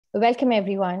Welcome,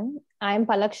 everyone. I'm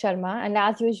Palak Sharma, and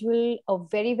as usual, a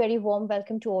very, very warm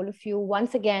welcome to all of you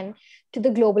once again to the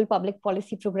Global Public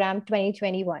Policy Program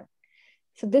 2021.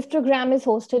 So, this program is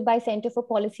hosted by Center for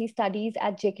Policy Studies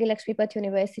at J.K. Lakshmipat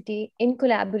University in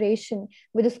collaboration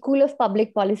with the School of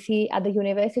Public Policy at the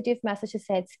University of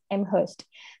Massachusetts, Amherst.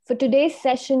 For today's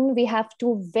session, we have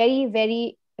two very,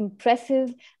 very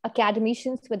impressive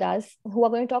academicians with us who are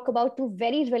going to talk about two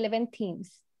very relevant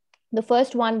themes. The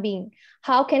first one being,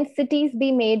 how can cities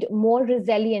be made more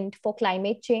resilient for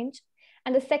climate change?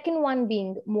 And the second one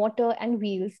being, Mortar and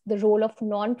Wheels, the role of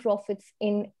nonprofits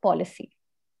in policy.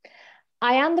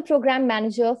 I am the program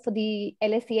manager for the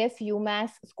LSEF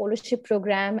UMass scholarship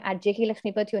program at J.K.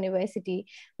 Lakshmipat University,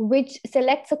 which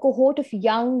selects a cohort of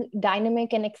young,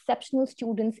 dynamic, and exceptional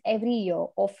students every year,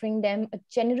 offering them a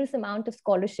generous amount of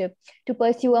scholarship to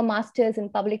pursue a master's in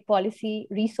public policy,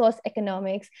 resource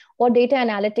economics, or data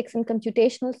analytics and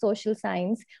computational social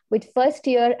science, with first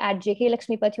year at J.K.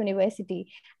 Lakshmipat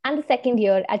University and the second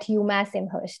year at UMass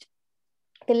Amherst.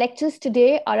 The lectures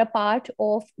today are a part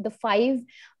of the five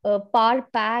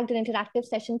power-packed and interactive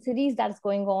session series that is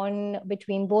going on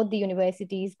between both the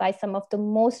universities by some of the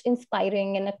most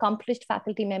inspiring and accomplished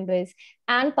faculty members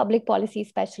and public policy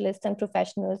specialists and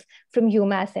professionals from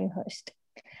UMass Amherst.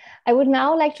 I would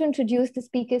now like to introduce the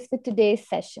speakers for today's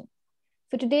session.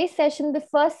 For today's session, the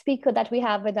first speaker that we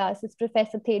have with us is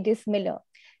Professor Thaddeus Miller.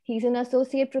 He's an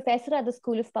associate professor at the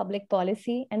School of Public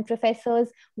Policy, and professor's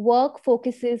work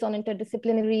focuses on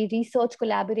interdisciplinary research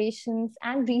collaborations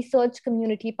and research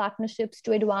community partnerships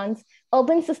to advance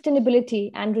urban sustainability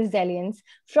and resilience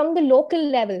from the local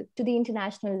level to the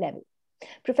international level.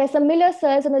 Professor Miller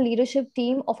serves on the leadership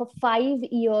team of a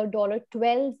 5-year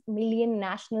 $12 million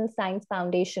National Science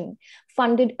Foundation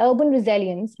funded urban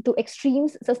resilience to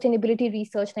extremes sustainability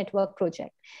research network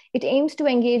project. It aims to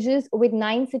engage with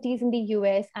 9 cities in the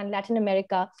US and Latin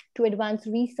America to advance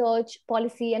research,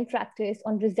 policy, and practice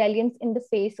on resilience in the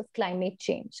face of climate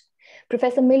change.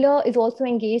 Professor Miller is also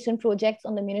engaged in projects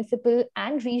on the municipal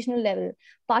and regional level,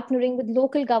 partnering with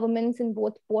local governments in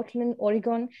both Portland,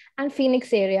 Oregon, and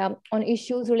Phoenix area on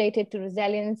issues related to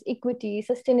resilience, equity,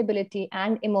 sustainability,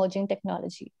 and emerging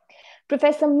technology.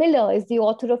 Professor Miller is the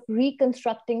author of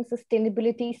Reconstructing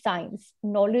Sustainability Science,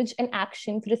 Knowledge and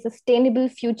Action for a Sustainable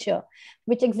Future,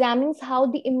 which examines how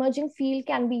the emerging field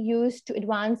can be used to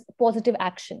advance positive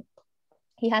action.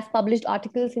 He has published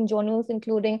articles in journals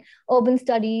including Urban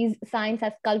Studies, Science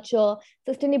as Culture,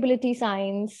 Sustainability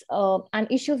Science,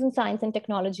 and Issues in Science and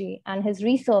Technology. And his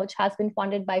research has been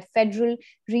funded by federal,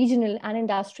 regional, and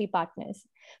industry partners.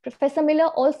 Professor Miller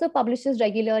also publishes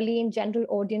regularly in general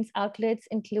audience outlets,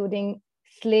 including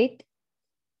Slate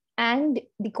and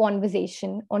The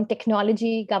Conversation on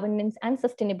technology, governance, and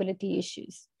sustainability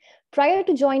issues. Prior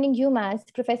to joining UMass,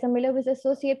 Professor Miller was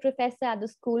associate professor at the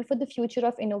School for the Future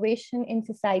of Innovation in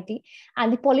Society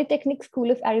and the Polytechnic School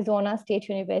of Arizona State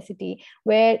University,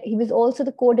 where he was also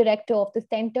the co-director of the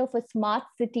Center for Smart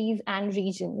Cities and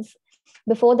Regions.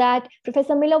 Before that,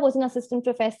 Professor Miller was an assistant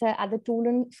professor at the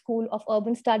Tulane School of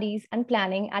Urban Studies and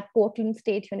Planning at Portland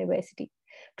State University.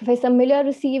 Professor Miller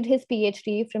received his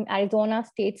PhD from Arizona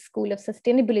State School of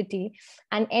Sustainability,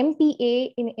 an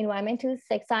MPA in Environmental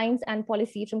Science and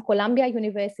Policy from Columbia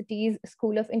University's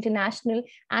School of International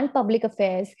and Public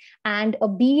Affairs, and a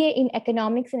BA in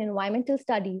Economics and Environmental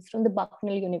Studies from the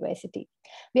Bucknell University.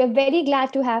 We are very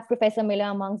glad to have Professor Miller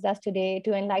amongst us today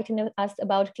to enlighten us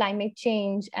about climate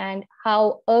change and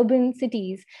how urban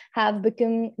cities have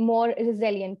become more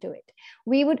resilient to it.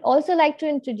 We would also like to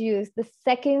introduce the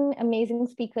second amazing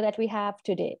speaker that we have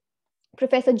today,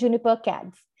 Professor Juniper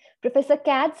Katz. Professor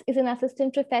Katz is an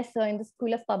assistant professor in the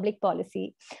School of Public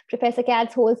Policy. Professor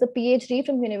Katz holds a PhD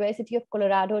from University of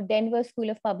Colorado, Denver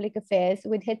School of Public Affairs,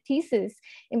 with her thesis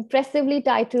impressively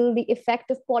titled The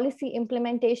Effect of Policy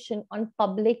Implementation on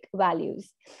Public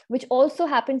Values, which also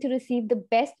happened to receive the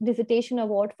Best Dissertation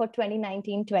Award for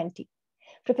 2019-20.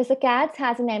 Professor Katz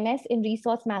has an MS in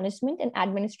Resource Management and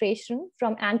Administration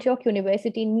from Antioch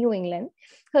University in New England.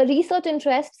 Her research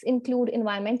interests include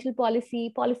environmental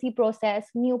policy, policy process,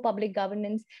 new public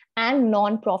governance, and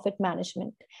non-profit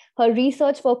management. Her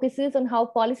research focuses on how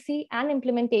policy and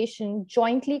implementation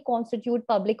jointly constitute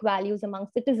public values among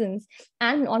citizens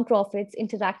and non-profits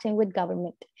interacting with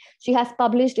government. She has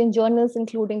published in journals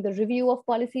including the Review of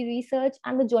Policy Research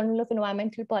and the Journal of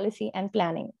Environmental Policy and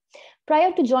Planning.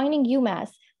 Prior to joining UMass,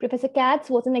 Professor Katz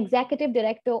was an executive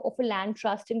director of a land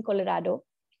trust in Colorado.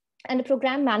 and a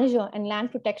program manager and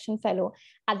land protection fellow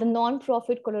at the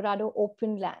nonprofit Colorado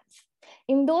Open Lands.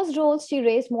 In those roles, she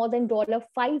raised more than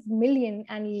 $5 million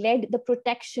and led the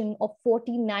protection of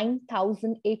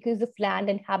 49,000 acres of land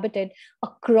and habitat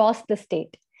across the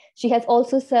state. She has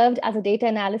also served as a data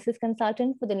analysis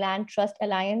consultant for the Land Trust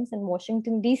Alliance in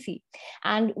Washington, D.C.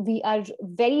 And we are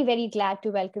very, very glad to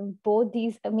welcome both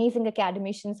these amazing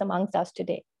academicians amongst us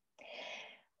today.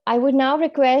 I would now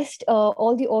request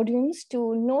all the audience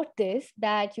to note this,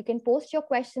 that you can post your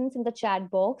questions in the chat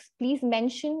box. Please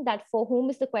mention that for whom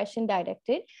is the question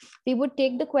directed. We would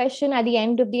take the question at the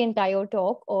end of the entire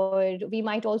talk, or we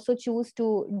might also choose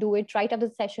to do it right after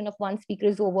the session of one speaker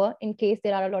is over in case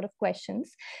there are a lot of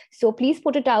questions. So please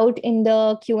put it out in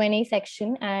the Q&A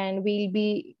section and we'll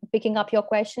be picking up your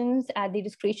questions at the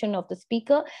discretion of the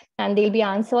speaker and they'll be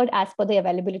answered as per the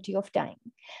availability of time.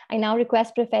 I now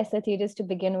request Professor Thaddeus to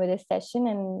begin with his session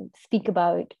and speak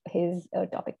about his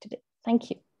topic today. Thank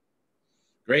you.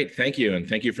 Great, thank you. And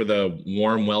thank you for the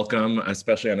warm welcome,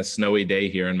 especially on a snowy day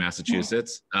here in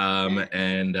Massachusetts.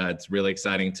 It's really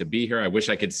exciting to be here. I wish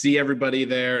I could see everybody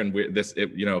there. And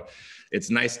it's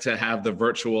nice to have the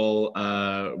virtual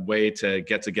way to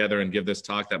get together and give this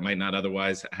talk that might not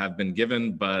otherwise have been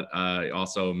given, but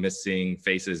also miss seeing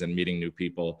faces and meeting new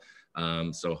people.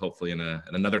 So hopefully in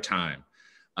another time.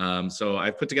 So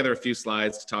I've put together a few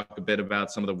slides to talk a bit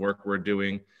about some of the work we're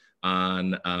doing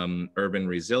on urban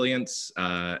resilience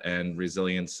and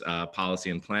resilience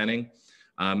policy and planning.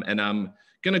 And I'm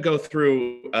going to go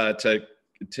through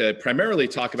to primarily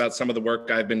talk about some of the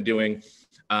work I've been doing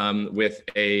with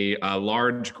a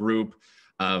large group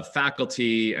of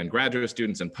faculty and graduate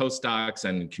students and postdocs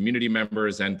and community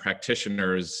members and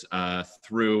practitioners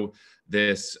through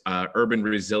this Urban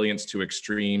Resilience to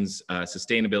Extremes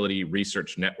Sustainability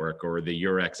Research Network, or the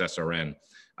UREX-SRN,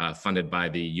 funded by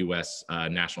the US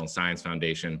National Science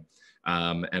Foundation.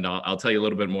 And I'll tell you a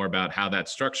little bit more about how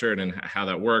that's structured and how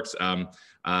that works.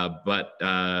 But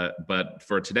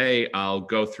for today, I'll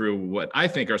go through what I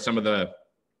think are some of the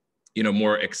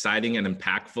more exciting and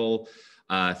impactful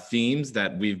themes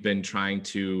that we've been trying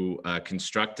to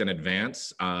construct and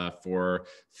advance for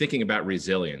thinking about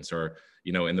resilience, or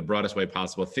in the broadest way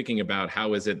possible, thinking about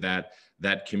how is it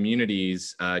that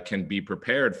communities can be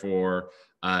prepared for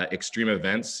extreme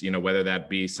events, whether that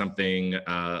be something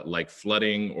like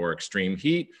flooding or extreme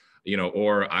heat,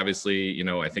 or obviously,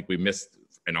 I think we missed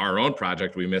in our own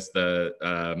project, we missed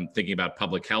the thinking about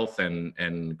public health and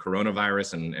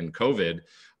coronavirus and COVID.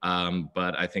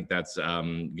 But I think that's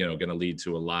going to lead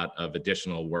to a lot of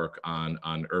additional work on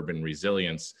urban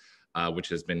resilience, which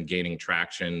has been gaining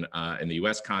traction in the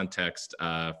U.S. context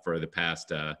for the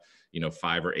past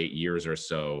 5 or 8 years or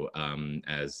so,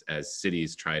 as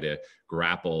cities try to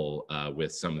grapple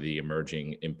with some of the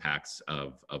emerging impacts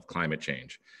of climate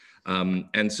change.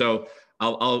 And so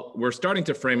we're starting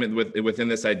to frame it within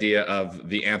this idea of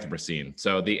the Anthropocene.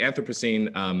 So the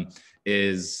Anthropocene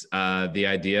is the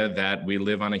idea that we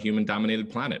live on a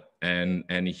human-dominated planet,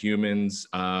 and humans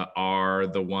are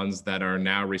the ones that are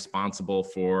now responsible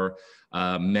for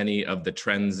many of the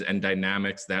trends and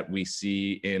dynamics that we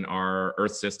see in our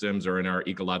Earth systems or in our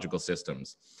ecological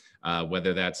systems.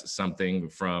 Whether that's something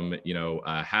from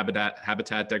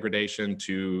habitat degradation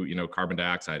to carbon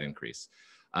dioxide increase.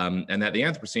 And that the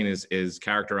Anthropocene is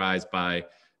characterized by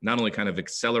not only kind of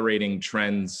accelerating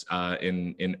trends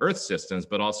in Earth systems,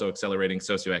 but also accelerating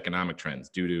socioeconomic trends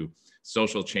due to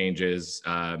social changes,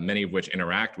 many of which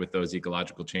interact with those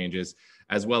ecological changes,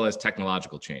 as well as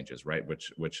technological changes, right?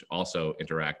 Which also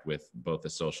interact with both the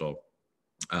social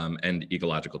and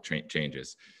ecological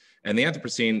changes. And the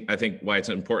Anthropocene, I think why it's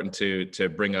important to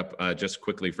bring up just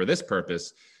quickly for this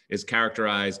purpose, is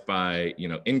characterized by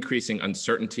increasing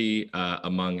uncertainty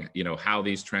among how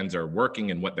these trends are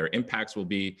working and what their impacts will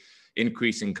be,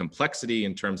 increasing complexity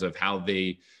in terms of how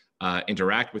they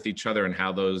interact with each other and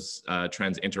how those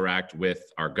trends interact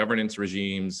with our governance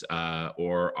regimes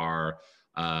or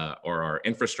our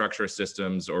infrastructure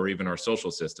systems or even our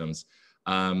social systems,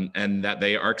 and that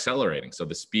they are accelerating. So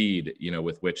the speed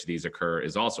with which these occur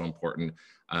is also important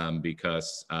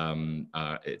because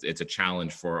it's a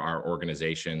challenge for our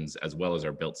organizations as well as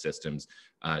our built systems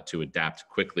to adapt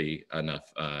quickly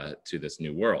enough to this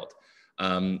new world.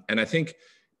 And I think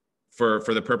for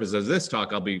the purpose of this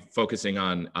talk, I'll be focusing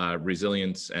on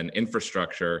resilience and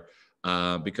infrastructure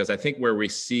because I think where we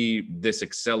see this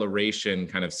acceleration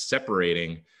kind of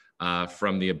separating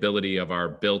from the ability of our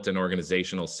built and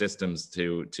organizational systems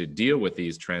to deal with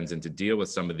these trends and to deal with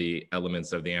some of the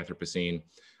elements of the Anthropocene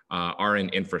are in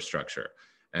infrastructure.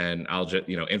 And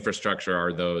infrastructure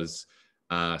are those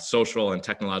social and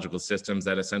technological systems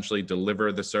that essentially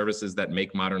deliver the services that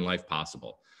make modern life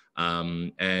possible.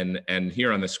 And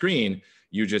here on the screen,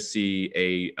 you just see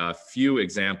a few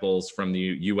examples from the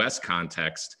US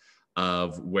context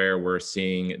of where we're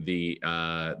seeing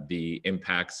the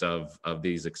impacts of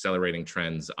these accelerating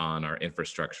trends on our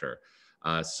infrastructure.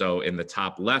 So in the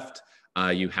top left,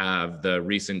 you have the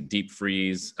recent deep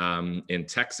freeze in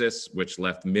Texas, which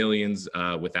left millions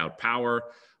without power.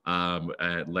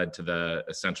 Led to the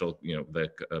essential, the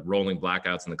rolling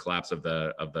blackouts and the collapse of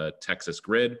the Texas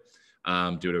grid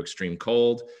due to extreme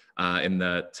cold. In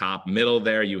the top middle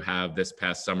there, you have this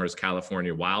past summer's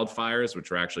California wildfires,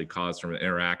 which were actually caused from an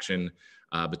interaction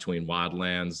between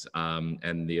wildlands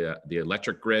and the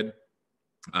electric grid.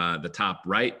 The top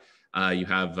right, you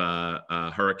have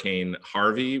Hurricane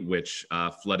Harvey, which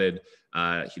flooded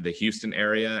the Houston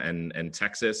area and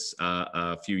Texas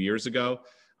a few years ago.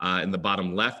 In the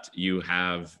bottom left, you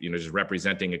have, just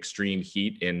representing extreme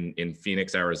heat in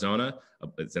Phoenix, Arizona.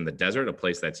 It's in the desert, a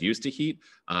place that's used to heat,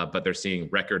 but they're seeing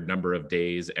record number of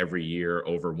days every year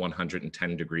over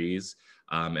 110 degrees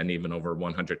and even over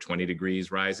 120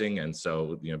 degrees rising. And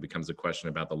so, it becomes a question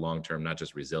about the long-term, not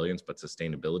just resilience, but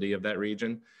sustainability of that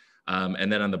region.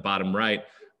 And then on the bottom right,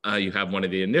 you have one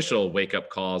of the initial wake-up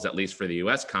calls, at least for the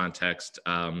US context,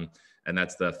 and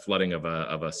that's the flooding of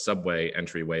a subway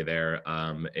entryway there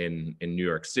in New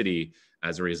York City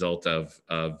as a result of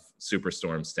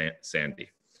Superstorm Sandy.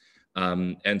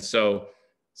 And so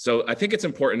I think it's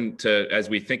important to, as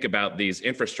we think about these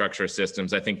infrastructure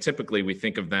systems, I think typically we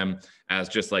think of them as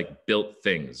just like built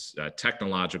things,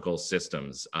 technological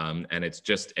systems, and it's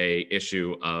just a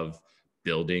issue of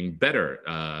building better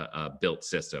built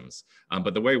systems.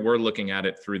 But the way we're looking at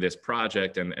it through this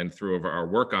project and through our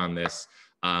work on this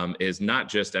is not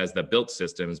just as the built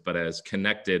systems, but as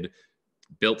connected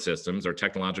built systems or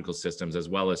technological systems, as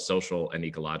well as social and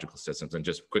ecological systems. And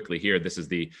just quickly here, this is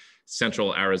the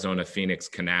Central Arizona Phoenix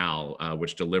Canal,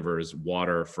 which delivers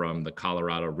water from the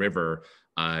Colorado River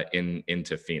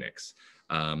into Phoenix.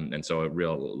 And so a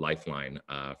real lifeline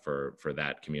for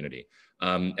that community.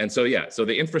 And so, so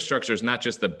the infrastructure is not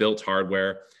just the built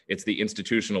hardware, it's the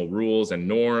institutional rules and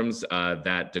norms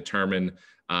that determine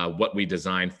what we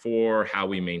design for, how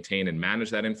we maintain and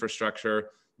manage that infrastructure,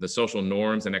 the social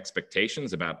norms and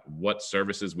expectations about what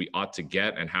services we ought to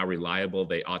get and how reliable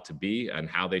they ought to be and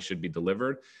how they should be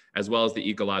delivered, as well as the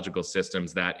ecological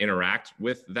systems that interact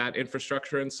with that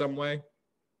infrastructure in some way,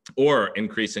 or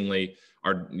increasingly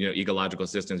are ecological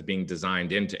systems being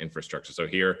designed into infrastructure. So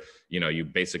here, you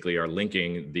basically are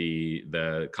linking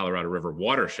the Colorado River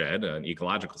watershed, an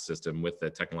ecological system, with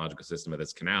the technological system of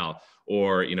this canal,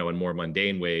 or in more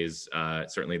mundane ways,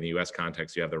 certainly in the US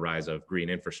context, you have the rise of green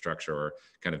infrastructure, or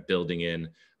kind of building in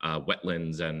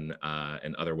wetlands and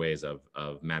other ways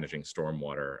of managing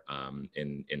stormwater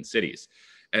in cities.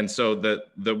 And so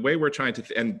the way we're trying to,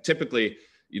 and typically,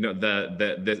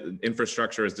 the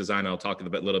infrastructure is designed, I'll talk a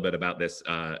little bit about this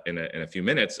in a few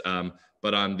minutes,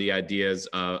 but on the ideas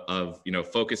of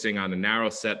focusing on a narrow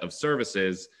set of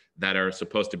services that are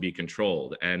supposed to be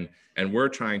controlled. And we're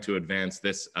trying to advance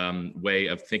this way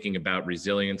of thinking about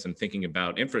resilience and thinking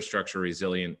about infrastructure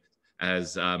resilience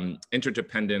as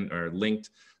interdependent or linked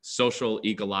social,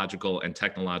 ecological, and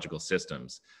technological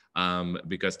systems.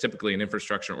 Because typically an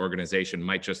infrastructure organization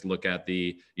might just look at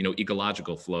the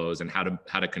ecological flows and how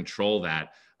to control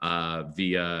that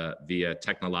via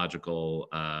technological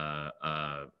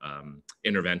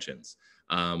interventions.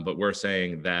 But we're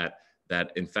saying that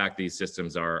in fact these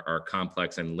systems are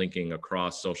complex and linking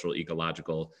across social,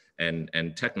 ecological,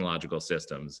 and technological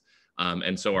systems.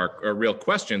 And so our real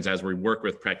questions as we work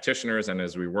with practitioners and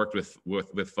as we work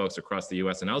with folks across the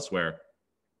US and elsewhere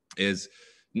is,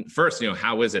 first,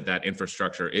 how is it that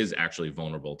infrastructure is actually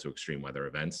vulnerable to extreme weather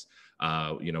events?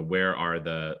 Where are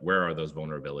those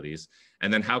vulnerabilities?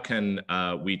 And then how can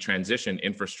we transition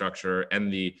infrastructure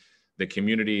and the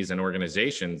communities and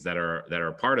organizations that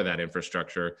are part of that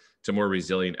infrastructure to more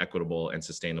resilient, equitable, and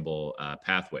sustainable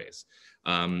pathways?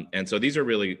 And so these are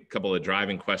really a couple of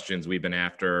driving questions we've been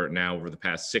after now over the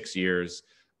past 6 years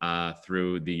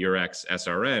through the UREX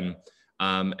SRN.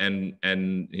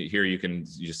 And here you can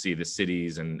just see the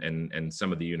cities and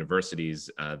some of the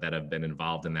universities that have been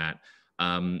involved in that.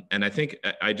 And I think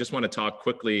I just want to talk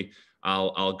quickly.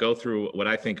 I'll go through what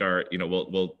I think are,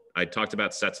 I talked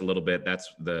about sets a little bit.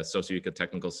 That's the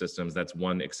socio-technical systems. That's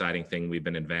one exciting thing we've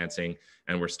been advancing,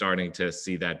 and we're starting to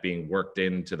see that being worked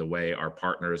into the way our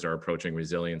partners are approaching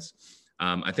resilience.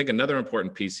 I think another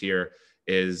important piece here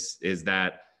is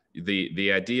that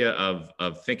the idea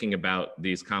of thinking about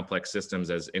these complex systems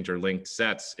as interlinked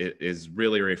sets is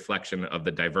really a reflection of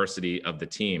the diversity of the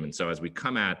team. And so as we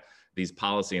come at these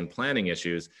policy and planning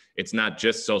issues, it's not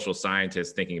just social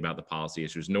scientists thinking about the policy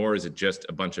issues, nor is it just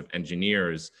a bunch of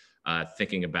engineers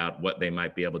thinking about what they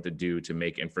might be able to do to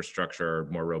make infrastructure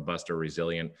more robust or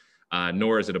resilient,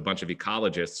 nor is it a bunch of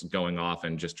ecologists going off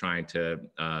and just trying to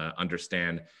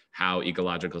understand how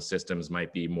ecological systems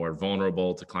might be more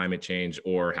vulnerable to climate change,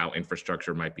 or how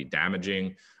infrastructure might be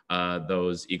damaging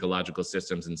those ecological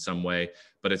systems in some way.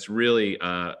 But it's really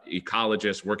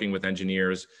ecologists working with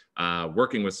engineers,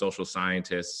 working with social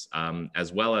scientists,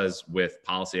 as well as with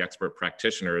policy expert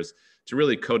practitioners to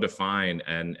really co-define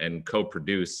and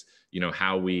co-produce,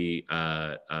 how we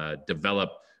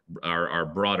develop our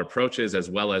broad approaches, as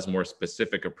well as more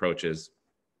specific approaches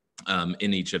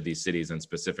in each of these cities and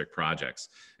specific projects.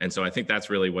 And so I think that's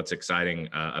really what's exciting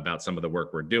about some of the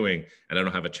work we're doing. And I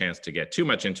don't have a chance to get too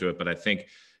much into it, but I think,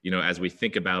 as we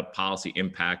think about policy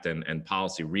impact and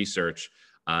policy research,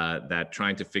 that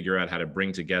trying to figure out how to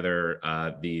bring together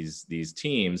these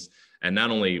teams and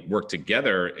not only work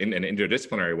together in an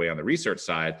interdisciplinary way on the research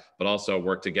side, but also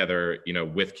work together,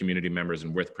 with community members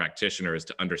and with practitioners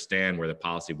to understand where the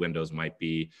policy windows might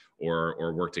be,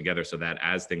 or work together so that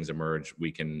as things emerge,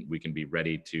 we can be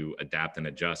ready to adapt and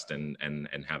adjust and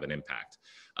have an impact.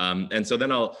 And so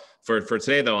then for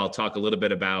today though, I'll talk a little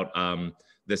bit about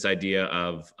this idea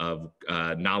of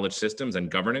knowledge systems and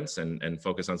governance, and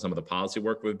focus on some of the policy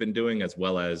work we've been doing, as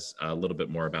well as a little bit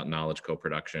more about knowledge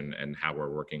co-production and how we're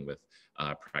working with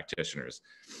practitioners.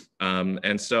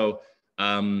 And so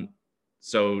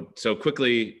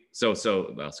quickly,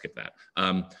 I'll skip that.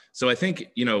 So I think,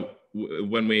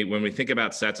 when we think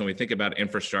about sets and we think about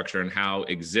infrastructure and how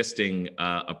existing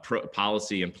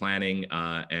policy and planning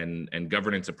and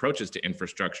governance approaches to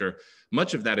infrastructure,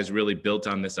 much of that is really built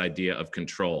on this idea of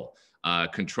control,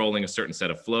 controlling a certain set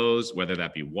of flows, whether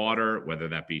that be water, whether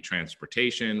that be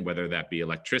transportation, whether that be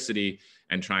electricity,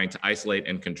 and trying to isolate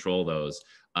and control those.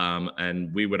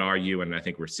 And we would argue, and I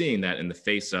think we're seeing that in the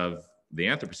face of the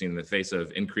Anthropocene, in the face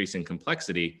of increasing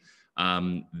complexity,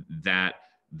 that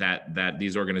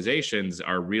these organizations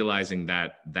are realizing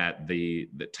that the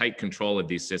tight control of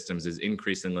these systems is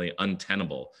increasingly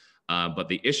untenable. But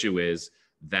the issue is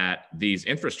that these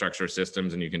infrastructure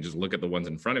systems, and you can just look at the ones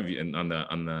in front of you and on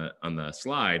the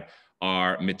slide,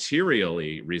 are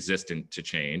materially resistant to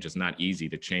change. It's not easy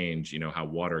to change, how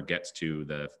water gets to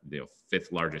the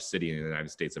 5th largest city in the United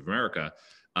States of America.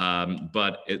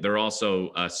 But they're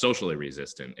also socially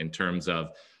resistant in terms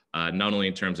of not only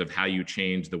in terms of how you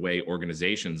change the way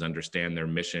organizations understand their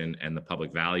mission and the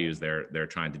public values they're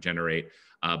trying to generate,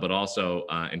 but also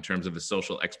in terms of the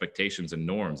social expectations and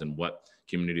norms and what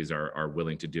communities are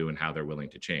willing to do and how they're willing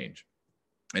to change.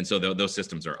 And so those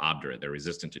systems are obdurate, they're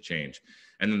resistant to change.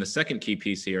 And then the second key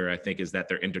piece here, I think, is that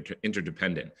they're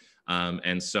interdependent.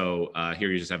 And so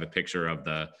here you just have a picture of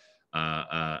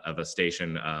a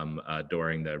station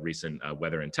during the recent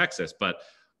weather in Texas. But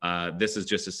this is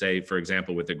just to say, for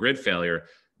example, with the grid failure,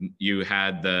 you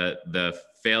had the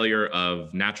failure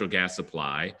of natural gas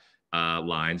supply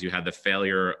lines, you had the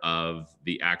failure of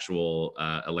the actual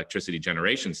electricity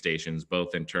generation stations,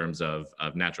 both in terms of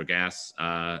natural gas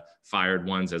fired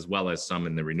ones, as well as some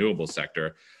in the renewable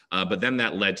sector. But then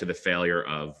that led to the failure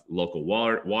of local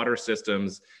water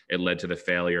systems. It led to the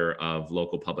failure of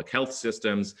local public health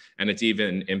systems. And it's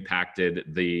even impacted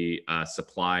the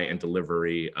supply and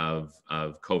delivery of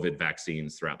COVID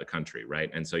vaccines throughout the country, right?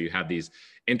 And so you have these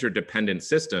interdependent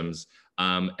systems,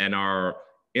 and our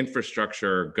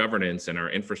infrastructure governance and our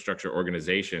infrastructure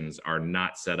organizations are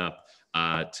not set up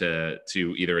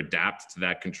to either adapt to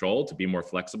that control, to be more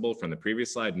flexible from the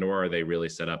previous slide, nor are they really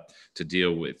set up to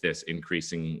deal with this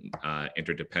increasing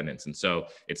interdependence. And so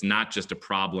it's not just a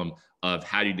problem of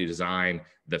how you design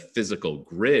the physical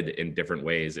grid in different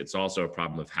ways, it's also a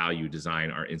problem of how you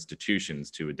design our institutions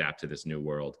to adapt to this new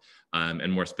world.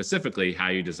 And more specifically, how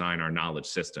you design our knowledge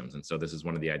systems. And so this is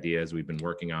one of the ideas we've been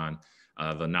working on,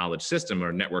 of a knowledge system, or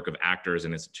a network of actors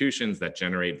and institutions that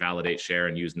generate, validate, share,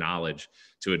 and use knowledge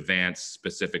to advance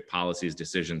specific policies,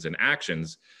 decisions, and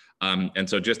actions. And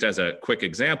so just as a quick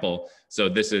example, so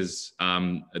this is,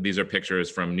 these are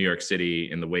pictures from New York City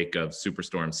in the wake of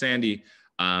Superstorm Sandy.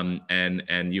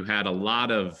 And you had a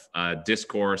lot of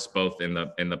discourse, both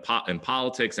in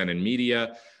politics and in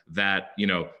media, that, you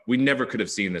know, we never could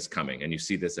have seen this coming. And you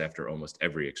see this after almost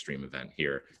every extreme event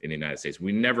here in the United States.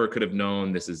 We never could have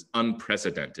known this is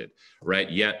unprecedented, right?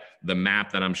 Yet the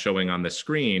map that I'm showing on the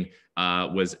screen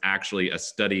was actually a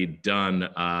study done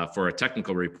for a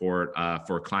technical report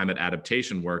for climate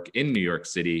adaptation work in New York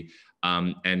City,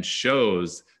 and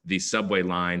shows the subway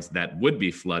lines that would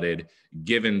be flooded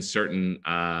given certain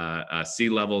sea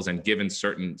levels and given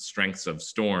certain strengths of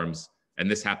storms.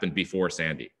 And this happened before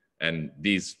Sandy. And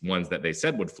these ones that they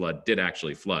said would flood did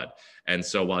actually flood. And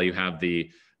so while you have the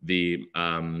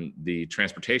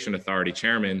Transportation Authority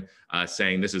chairman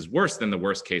saying this is worse than the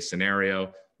worst case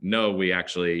scenario, no, we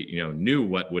actually, you know, knew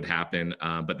what would happen,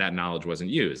 but that knowledge wasn't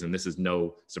used. And this is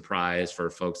no surprise for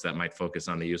folks that might focus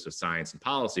on the use of science and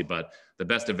policy, but the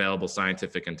best available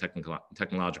scientific and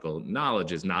technological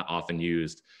knowledge is not often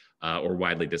used or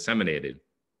widely disseminated.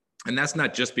 And that's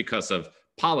not just because of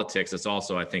politics, it's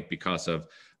also, I think, because of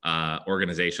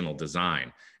organizational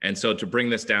design. And so to bring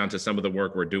this down to some of the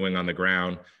work we're doing on the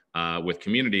ground with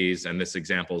communities, and this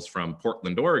example is from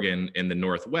Portland, Oregon in the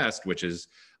Northwest, which is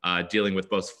dealing with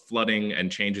both flooding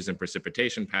and changes in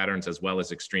precipitation patterns as well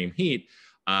as extreme heat.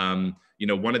 You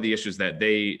know, one of the issues that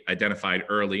they identified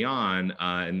early on,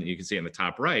 and you can see in the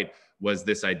top right, was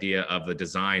this idea of the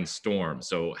design storm.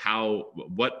 So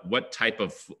what type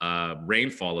of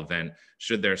rainfall event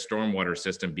should their stormwater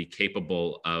system be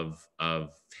capable of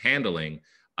handling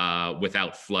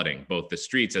without flooding both the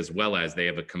streets, as well as they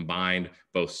have a combined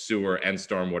both sewer and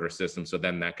stormwater system. So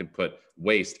then that could put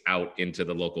waste out into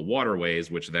the local waterways,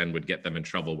 which then would get them in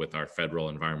trouble with our federal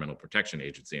Environmental Protection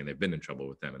Agency. And they've been in trouble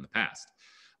with them in the past.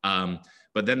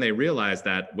 But then they realized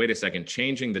that, wait a second,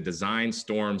 changing the design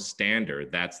storm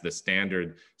standard, that's the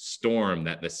standard storm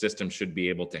that the system should be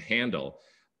able to handle,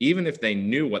 even if they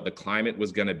knew what the climate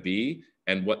was going to be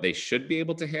and what they should be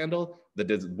able to handle,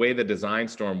 the way the design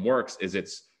storm works is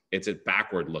it's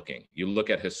backward looking. You look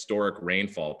at historic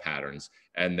rainfall patterns,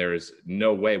 and there's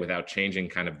no way without changing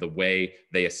kind of the way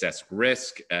they assess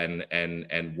risk and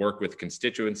work with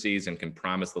constituencies and can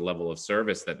promise the level of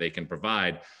service that they can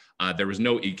provide.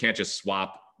 You can't just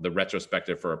swap the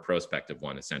retrospective for a prospective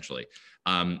one, essentially.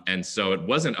 And so it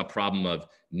wasn't a problem of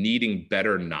needing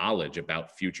better knowledge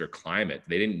about future climate.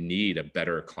 They didn't need a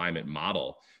better climate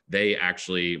model. They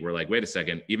actually were like, wait a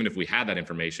second, even if we had that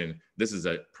information, this is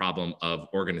a problem of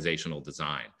organizational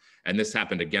design. And this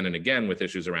happened again and again with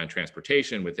issues around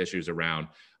transportation, with issues around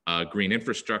green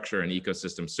infrastructure and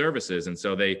ecosystem services. And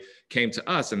so they came to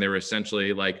us and they were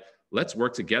essentially like, let's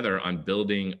work together on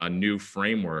building a new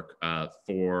framework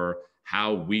for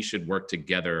how we should work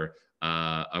together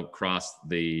across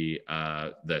the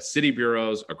city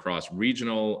bureaus, across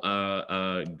regional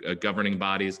governing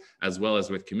bodies, as well as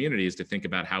with communities to think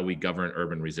about how we govern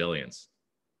urban resilience.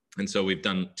 And so we've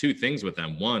done two things with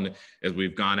them. One is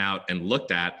we've gone out and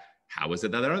looked at how is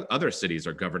it that other cities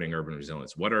are governing urban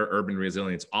resilience? What are urban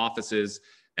resilience offices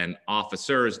and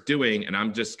officers doing? And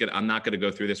I'm not going to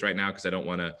go through this right now because I don't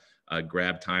want to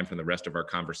grab time from the rest of our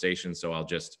conversation. So I'll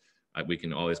just, we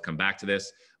can always come back to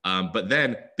this. But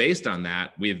then based on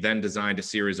that, we've then designed a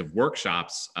series of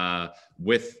workshops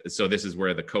so this is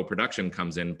where the co-production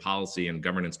comes in, policy and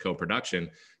governance co-production,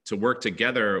 to work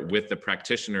together with the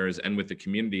practitioners and with the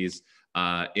communities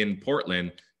in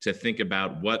Portland to think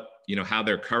about how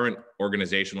their current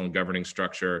organizational and governing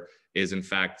structure is in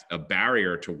fact a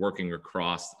barrier to working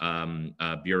across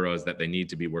bureaus that they need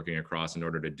to be working across in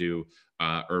order to do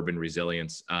urban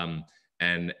resilience,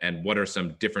 and what are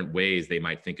some different ways they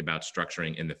might think about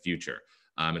structuring in the future.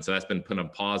 And so that's been put on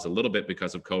pause a little bit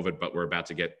because of COVID, but we're about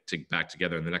to get back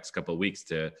together in the next couple of weeks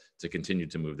to continue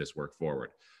to move this work forward.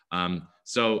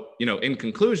 So, in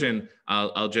conclusion,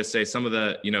 I'll just say some of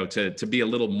the, to be a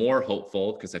little more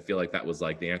hopeful, because I feel like that was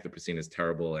like the Anthropocene is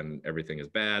terrible and everything is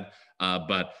bad.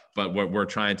 But what we're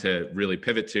trying to really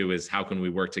pivot to is how can we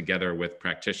work together with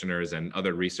practitioners and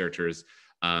other researchers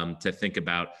to think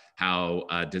about how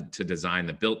to design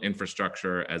the built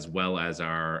infrastructure as well as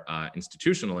our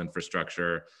institutional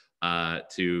infrastructure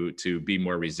to be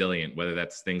more resilient, whether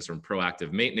that's things from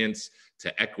proactive maintenance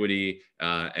to equity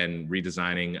and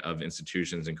redesigning of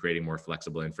institutions and creating more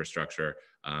flexible infrastructure.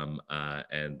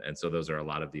 And so those are a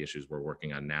lot of the issues we're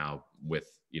working on now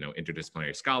with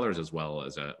interdisciplinary scholars as well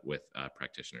as with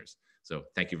practitioners. So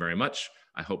thank you very much.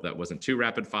 I hope that wasn't too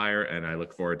rapid fire, and I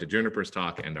look forward to Juniper's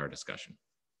talk and our discussion.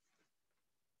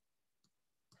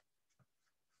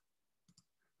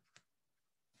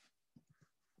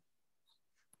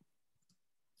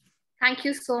 Thank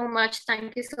you so much.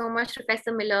 Thank you so much,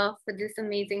 Professor Miller, for this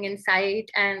amazing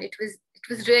insight. And it was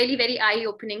It was really very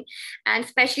eye-opening, and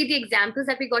especially the examples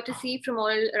that we got to see from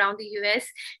all around the US.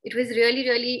 It was really,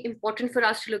 really important for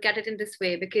us to look at it in this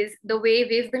way, because the way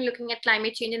we've been looking at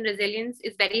climate change and resilience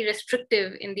is very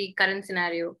restrictive in the current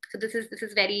scenario. So this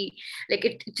is very, like,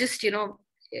 it just,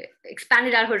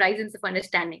 expanded our horizons of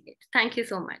understanding it. Thank you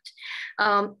so much.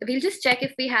 We'll just check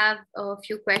if we have a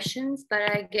few questions, but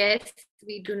I guess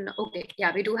we do not. Okay,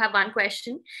 yeah, we do have one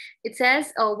question. It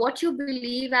says, what you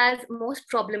believe as most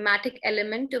problematic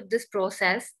element of this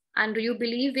process, and do you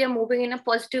believe we are moving in a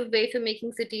positive way for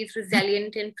making cities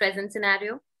resilient in present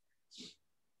scenario?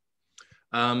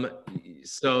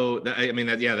 That's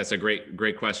a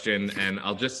great question. And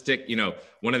I'll just stick,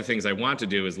 one of the things I want to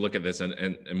do is look at this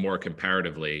and more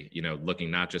comparatively, looking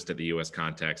not just at the US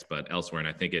context, but elsewhere. And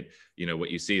I think what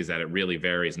you see is that it really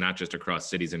varies, not just across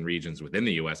cities and regions within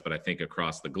the US, but I think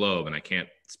across the globe. And I can't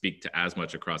speak to as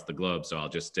much across the globe. So I'll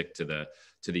just stick to the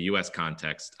US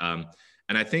context. And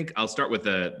I think I'll start with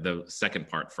the second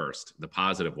part first, the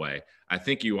positive way. I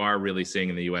think you are really seeing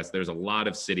in the US, there's a lot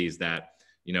of cities that,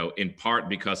 in part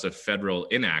because of federal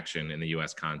inaction in the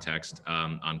US context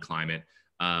on climate,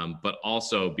 but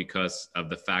also because of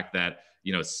the fact that,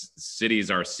 cities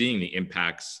are seeing the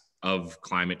impacts of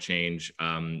climate change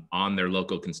on their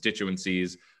local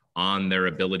constituencies, on their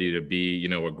ability to be,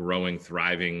 a growing,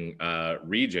 thriving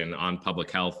region, on public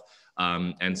health.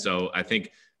 And so I think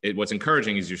what's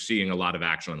encouraging is you're seeing a lot of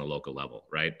action on the local level,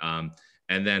 right?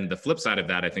 And then the flip side of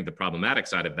that, I think the problematic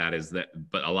side of that is that,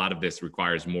 but a lot of this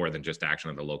requires more than just action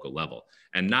on the local level.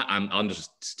 And I'll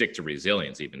just stick to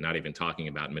resilience, not even talking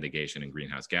about mitigation and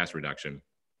greenhouse gas reduction,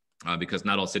 because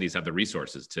not all cities have the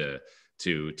resources to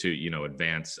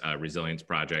advance resilience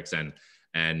projects. And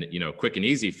quick and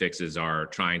easy fixes are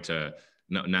trying to,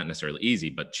 not necessarily easy,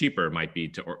 but cheaper might be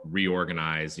to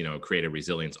reorganize, create a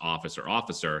resilience office or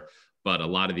officer. But a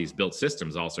lot of these built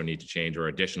systems also need to change, or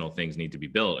additional things need to be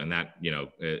built. And that,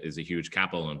 is a huge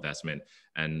capital investment.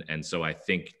 And so I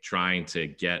think trying to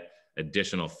get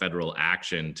additional federal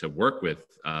action to work with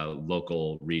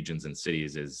local regions and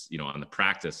cities is, on the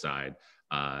practice side,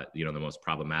 the most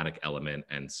problematic element.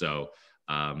 And so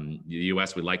the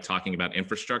US, we like talking about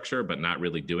infrastructure, but not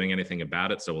really doing anything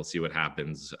about it. So we'll see what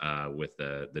happens with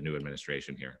the new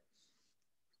administration here.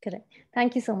 Correct.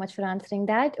 Thank you so much for answering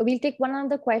that. We'll take one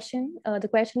other question. The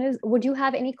question is, would you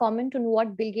have any comment on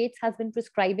what Bill Gates has been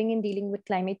prescribing in dealing with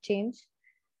climate change?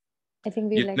 I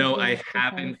think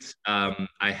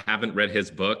I haven't read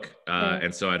his book,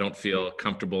 and so I don't feel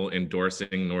comfortable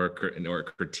endorsing nor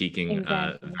critiquing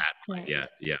that. Right. Yeah.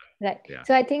 Right. Yeah.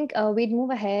 So I think we'd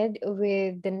move ahead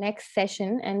with the next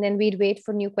session, and then we'd wait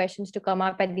for new questions to come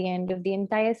up at the end of the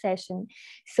entire session.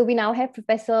 So we now have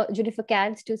Professor Juniper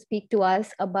Katz to speak to us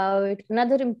about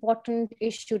another important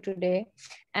issue today,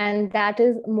 and that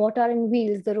is Mortar and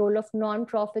Wheels, the role of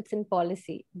nonprofits in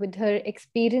policy. With her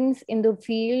experience in the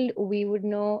field, we would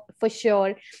know for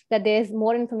sure that there's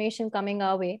more information coming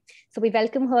our way. So we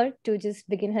welcome her to just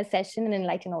begin her session and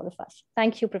enlighten all of us.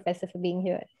 Thank you, Professor, for being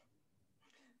here.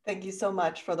 Thank you so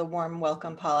much for the warm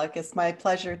welcome, Palak. It's my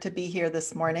pleasure to be here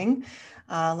this morning.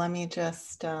 Let me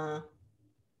just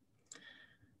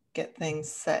get things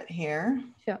set here.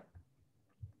 Sure.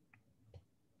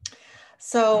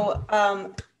 So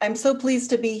I'm so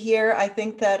pleased to be here. I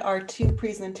think that our two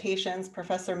presentations,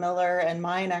 Professor Miller and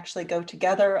mine, actually go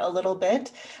together a little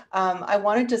bit. I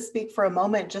wanted to speak for a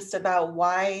moment just about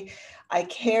why I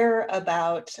care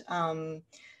about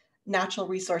natural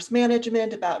resource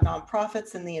management, about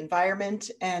nonprofits and the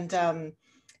environment. And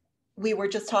we were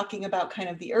just talking about kind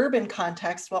of the urban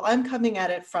context. Well, I'm coming at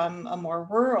it from a more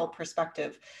rural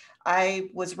perspective. I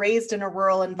was raised in a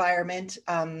rural environment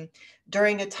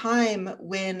during a time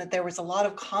when there was a lot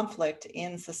of conflict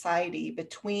in society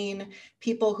between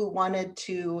people who wanted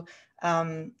to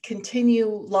continue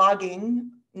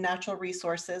logging natural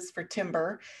resources for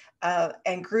timber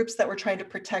and groups that were trying to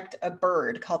protect a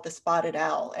bird called the spotted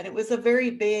owl. And it was a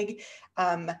very big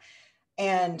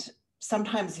and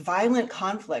sometimes violent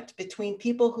conflict between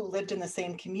people who lived in the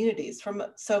same communities.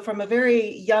 So from a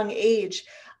very young age,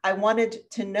 I wanted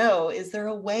to know, is there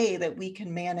a way that we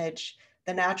can manage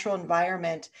the natural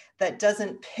environment that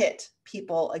doesn't pit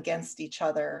people against each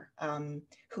other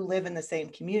who live in the same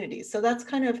communities? So that's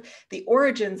kind of the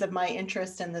origins of my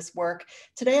interest in this work.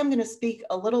 Today, I'm going to speak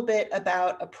a little bit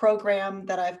about a program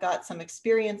that I've got some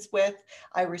experience with.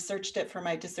 I researched it for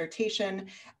my dissertation,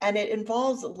 and it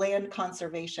involves land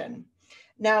conservation.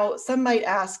 Now, some might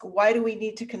ask, why do we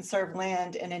need to conserve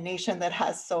land in a nation that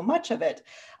has so much of it?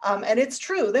 And it's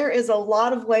true, there is a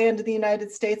lot of land in the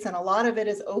United States, and a lot of it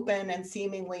is open and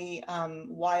seemingly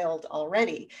wild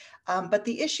already. But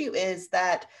the issue is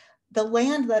that the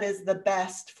land that is the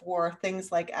best for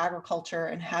things like agriculture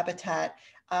and habitat,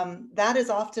 that is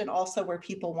often also where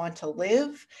people want to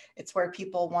live. It's where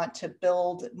people want to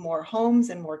build more homes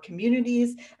and more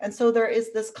communities. And so there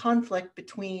is this conflict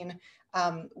between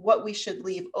what we should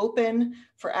leave open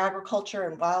for agriculture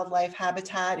and wildlife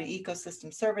habitat and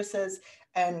ecosystem services,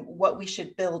 and what we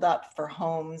should build up for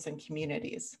homes and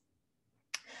communities.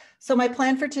 So my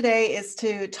plan for today is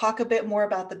to talk a bit more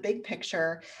about the big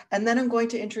picture, and then I'm going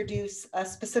to introduce a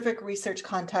specific research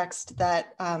context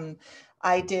that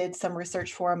I did some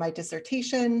research for in my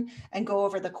dissertation, and go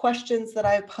over the questions that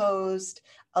I posed,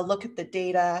 a look at the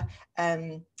data,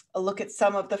 and a look at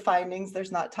some of the findings.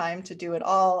 There's not time to do it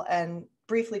all, and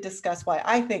briefly discuss why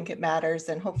I think it matters,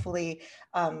 and hopefully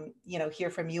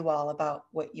hear from you all about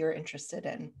what you're interested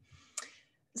in.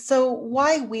 So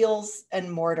why wheels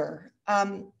and mortar?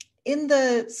 In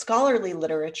the scholarly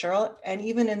literature, and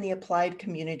even in the applied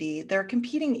community, there are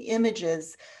competing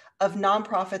images of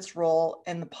nonprofits' role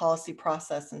in the policy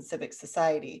process in civic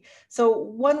society. So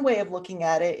one way of looking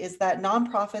at it is that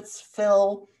nonprofits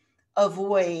fill a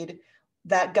void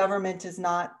that government is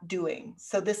not doing.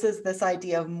 So this is this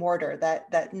idea of mortar,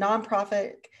 that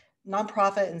nonprofit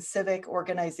and civic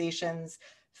organizations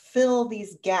fill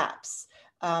these gaps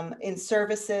in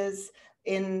services,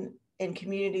 in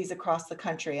communities across the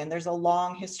country. And there's a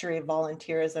long history of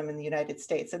volunteerism in the United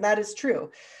States, and that is true.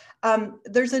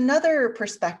 There's another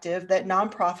perspective that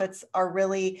nonprofits are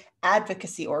really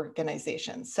advocacy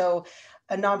organizations. So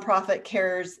a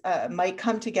nonprofit might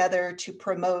come together to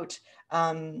promote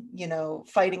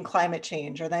fighting climate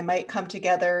change, or they might come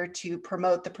together to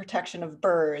promote the protection of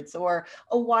birds, or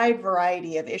a wide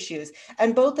variety of issues.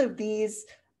 And both of these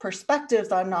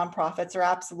perspectives on nonprofits are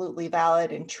absolutely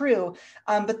valid and true,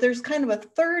 but there's kind of a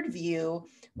third view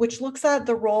which looks at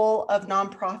the role of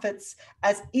nonprofits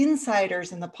as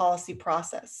insiders in the policy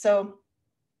process. So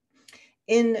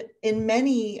in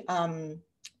many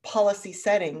policy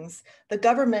settings, the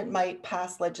government might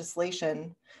pass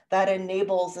legislation that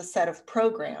enables a set of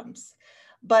programs,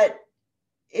 but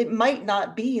it might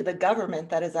not be the government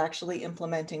that is actually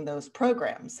implementing those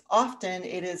programs. Often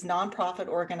it is nonprofit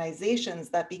organizations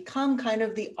that become kind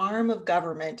of the arm of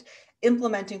government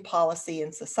implementing policy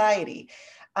in society.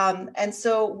 And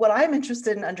so what I'm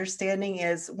interested in understanding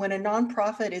is, when a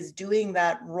nonprofit is doing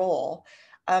that role,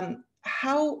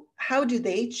 how do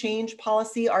they change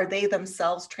policy? Are they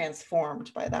themselves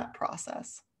transformed by that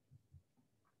process?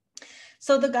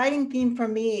 So the guiding theme for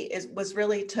me was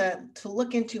really to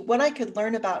look into what I could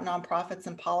learn about nonprofits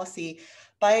and policy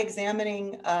by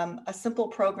examining a simple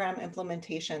program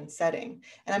implementation setting.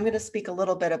 And I'm going to speak a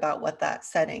little bit about what that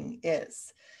setting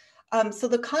is. So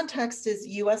the context is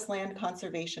US land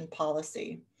conservation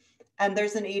policy. And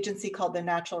there's an agency called the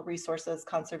Natural Resources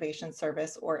Conservation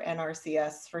Service, or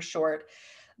NRCS for short.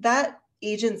 That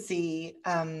agency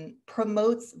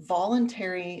promotes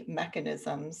voluntary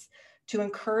mechanisms to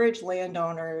encourage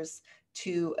landowners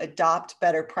to adopt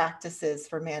better practices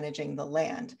for managing the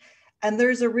land. And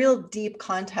there's a real deep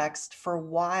context for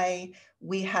why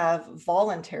we have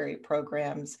voluntary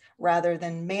programs rather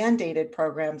than mandated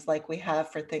programs like we have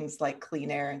for things like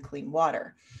clean air and clean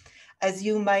water. As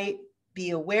you might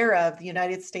be aware of, the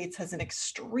United States has an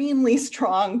extremely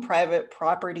strong private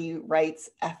property rights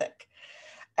ethic.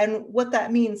 And what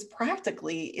that means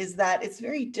practically is that it's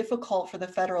very difficult for the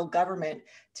federal government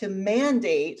to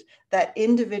mandate that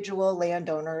individual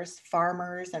landowners,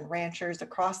 farmers, and ranchers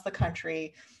across the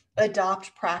country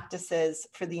adopt practices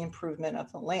for the improvement of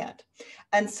the land.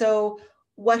 And so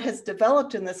what has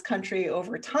developed in this country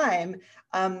over time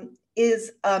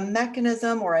is a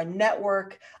mechanism or a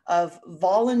network of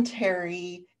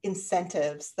voluntary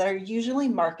incentives that are usually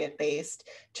market-based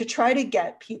to try to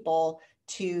get people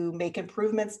to make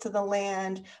improvements to the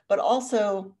land, but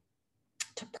also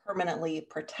to permanently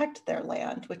protect their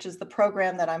land, which is the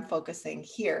program that I'm focusing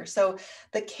here. So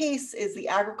the case is the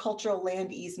Agricultural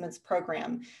Land Easements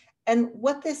Program. And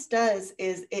what this does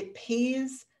is it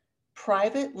pays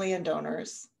private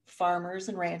landowners, farmers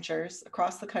and ranchers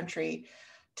across the country,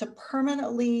 to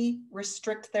permanently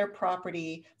restrict their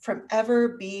property from ever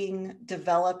being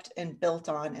developed and built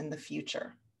on in the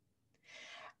future.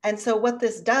 And so what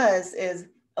this does is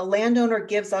a landowner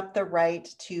gives up the right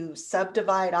to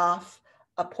subdivide off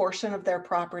a portion of their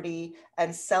property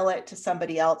and sell it to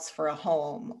somebody else for a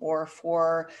home or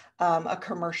for a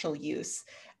commercial use.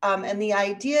 And the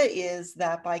idea is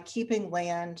that by keeping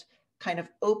land kind of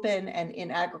open and in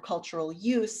agricultural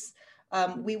use,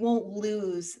 we won't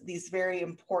lose these very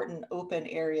important open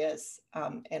areas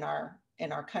in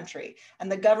our country.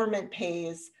 And the government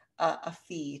pays a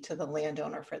fee to the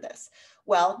landowner for this?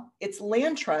 Well, it's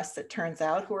land trusts, it turns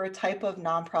out, who are a type of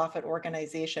nonprofit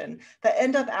organization that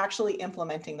end up actually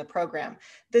implementing the program.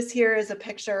 This here is a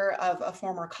picture of a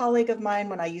former colleague of mine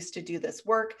when I used to do this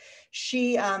work.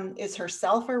 She is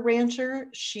herself a rancher.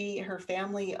 Her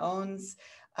family owns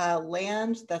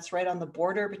land that's right on the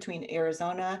border between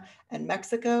Arizona and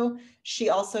Mexico. She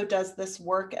also does this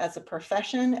work as a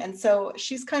profession. And so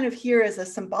she's kind of here as a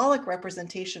symbolic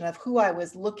representation of who I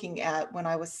was looking at when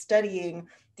I was studying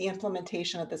the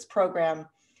implementation of this program,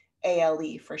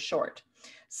 ALE for short.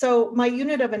 So my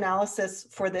unit of analysis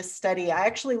for this study, I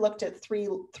actually looked at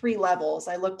three levels.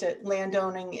 I looked at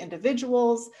landowning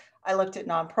individuals, I looked at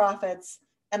nonprofits,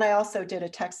 and I also did a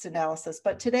text analysis.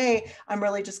 But today, I'm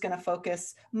really just going to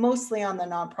focus mostly on the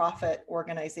nonprofit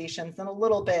organizations and a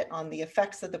little bit on the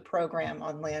effects of the program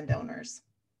on landowners.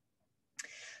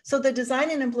 So the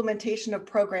design and implementation of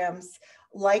programs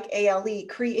like ALE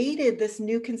created this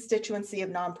new constituency of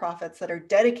nonprofits that are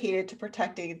dedicated to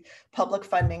protecting public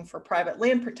funding for private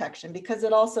land protection, because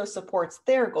it also supports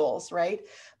their goals, right?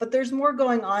 But there's more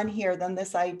going on here than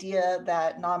this idea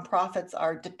that nonprofits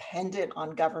are dependent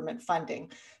on government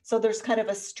funding. So there's kind of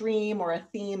a stream or a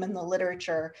theme in the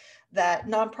literature that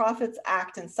nonprofits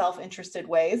act in self-interested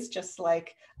ways, just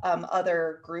like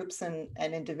other groups and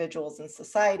individuals in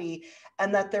society,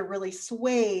 and that they're really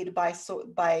swayed by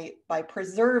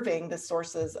preserving the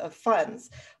sources of funds.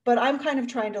 But I'm kind of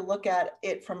trying to look at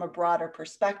it from a broader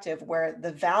perspective where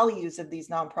the values of these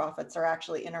nonprofits are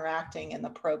actually interacting in the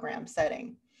program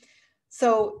setting.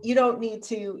 So you don't need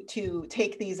to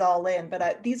take these all in,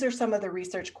 but these are some of the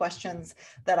research questions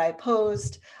that I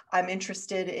posed. I'm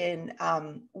interested in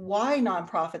why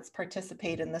nonprofits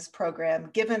participate in this program,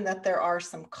 given that there are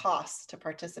some costs to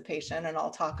participation, and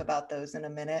I'll talk about those in a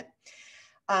minute.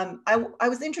 I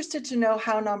was interested to know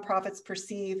how nonprofits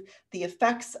perceive the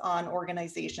effects on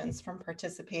organizations from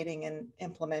participating in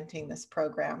implementing this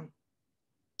program.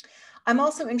 I'm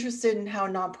also interested in how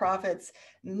nonprofits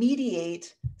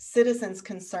mediate citizens'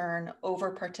 concern over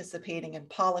participating in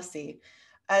policy.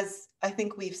 As I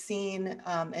think we've seen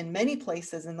in many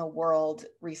places in the world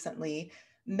recently,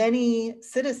 many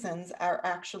citizens are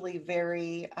actually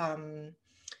very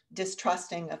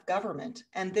distrusting of government.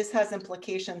 And this has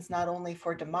implications not only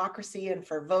for democracy and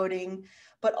for voting,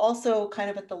 but also kind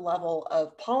of at the level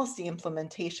of policy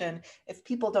implementation. If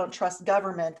people don't trust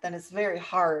government, then it's very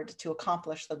hard to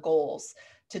accomplish the goals,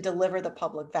 to deliver the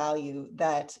public value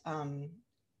that,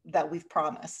 that we've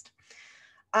promised.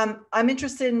 I'm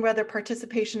interested in whether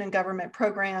participation in government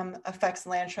program affects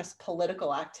land trust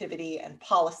political activity and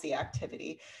policy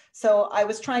activity. So I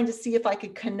was trying to see if I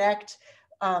could connect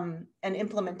an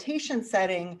implementation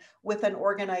setting with an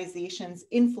organization's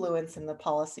influence in the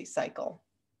policy cycle.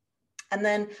 And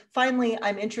then finally,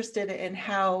 I'm interested in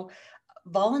how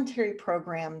voluntary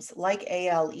programs like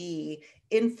ALE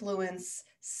influence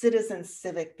citizen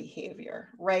civic behavior,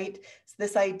 right? It's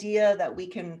this idea that we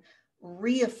can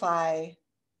reify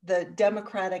the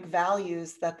democratic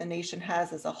values that the nation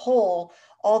has as a whole,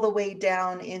 all the way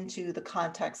down into the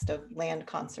context of land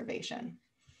conservation.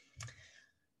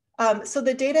 So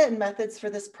the data and methods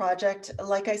for this project,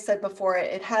 like I said before,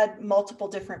 it had multiple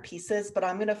different pieces, but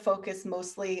I'm going to focus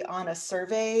mostly on a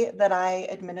survey that I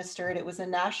administered. It was a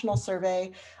national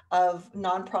survey of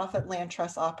nonprofit land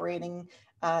trusts operating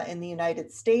in the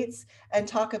United States, and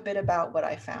talk a bit about what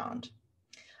I found.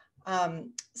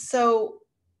 So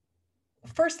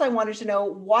first, I wanted to know,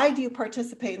 why do you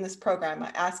participate in this program?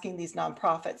 I'm asking these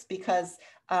nonprofits because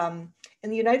in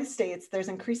the United States, there's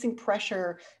increasing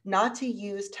pressure not to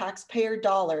use taxpayer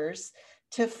dollars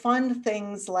to fund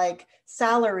things like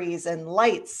salaries and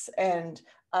lights and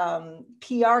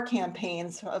PR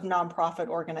campaigns of nonprofit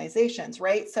organizations,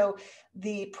 right? So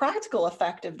the practical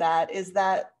effect of that is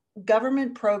that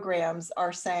government programs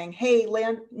are saying, hey,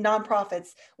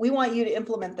 nonprofits, we want you to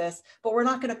implement this, but we're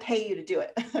not going to pay you to do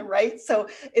it, right? So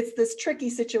it's this tricky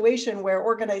situation where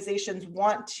organizations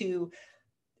want to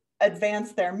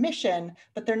advance their mission,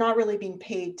 but they're not really being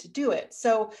paid to do it.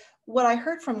 So what I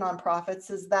heard from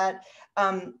nonprofits is that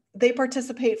they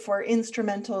participate for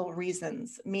instrumental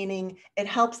reasons, meaning it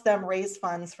helps them raise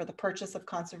funds for the purchase of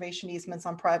conservation easements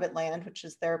on private land, which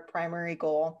is their primary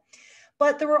goal.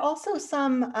 But there were also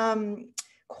some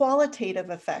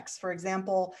qualitative effects. For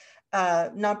example,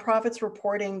 nonprofits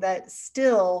reporting that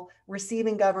still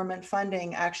receiving government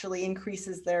funding actually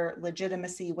increases their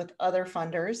legitimacy with other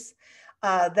funders,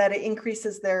 that it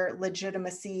increases their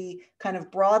legitimacy, kind of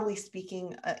broadly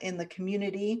speaking, in the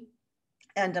community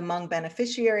and among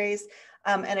beneficiaries,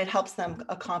 and it helps them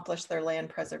accomplish their land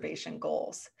preservation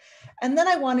goals. And then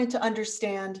I wanted to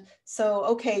understand, so,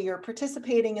 okay, you're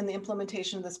participating in the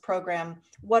implementation of this program.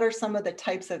 What are some of the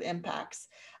types of impacts?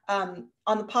 On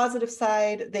the positive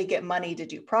side, they get money to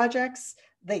do projects.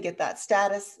 They get that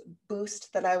status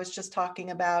boost that I was just talking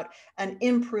about, and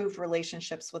improved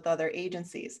relationships with other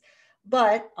agencies.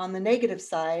 But on the negative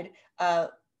side,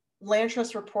 Land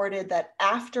Trust reported that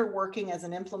after working as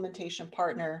an implementation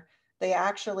partner, they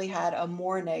actually had a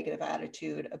more negative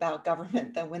attitude about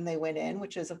government than when they went in,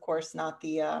 which is of course not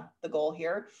the goal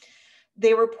here.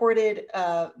 They reported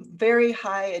very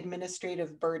high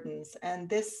administrative burdens, and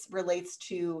this relates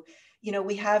to,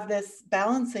 we have this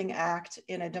balancing act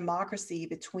in a democracy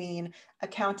between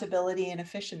accountability and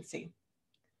efficiency.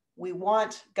 We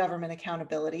want government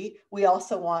accountability. We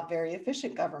also want very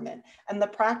efficient government. And the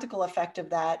practical effect of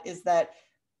that is that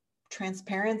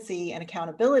transparency and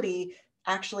accountability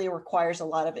actually requires a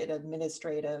lot of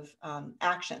administrative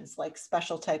actions, like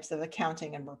special types of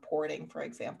accounting and reporting, for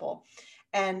example.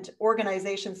 And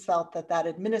organizations felt that that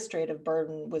administrative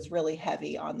burden was really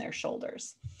heavy on their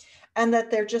shoulders, and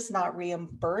that they're just not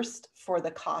reimbursed for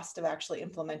the cost of actually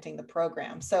implementing the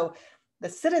program. So the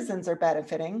citizens are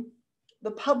benefiting,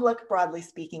 the public, broadly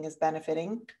speaking, is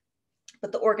benefiting,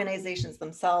 but the organizations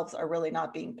themselves are really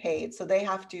not being paid. So they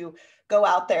have to go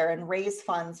out there and raise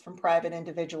funds from private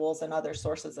individuals and other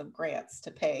sources of grants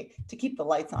to pay, to keep the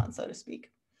lights on, so to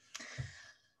speak.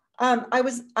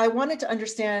 I wanted to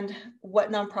understand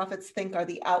what nonprofits think are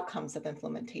the outcomes of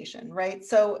implementation, right?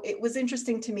 So it was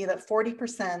interesting to me that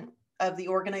 40% of the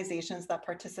organizations that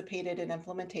participated in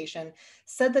implementation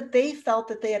said that they felt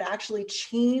that they had actually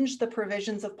changed the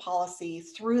provisions of policy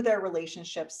through their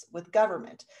relationships with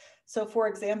government. So for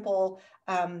example,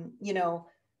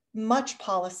 much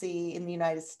policy in the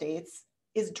United States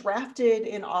is drafted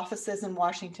in offices in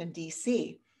Washington,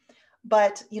 DC.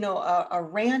 But a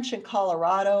ranch in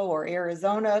Colorado or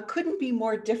Arizona couldn't be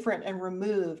more different and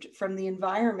removed from the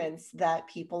environments that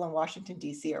people in Washington,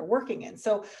 DC are working in.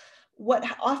 So what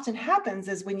often happens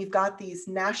is when you've got these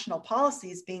national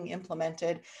policies being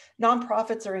implemented,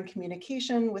 nonprofits are in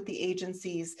communication with the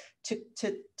agencies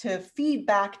to feed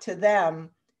back to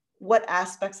them what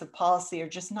aspects of policy are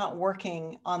just not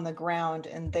working on the ground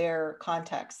in their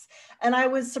context. And I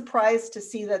was surprised to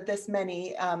see that this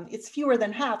many, it's fewer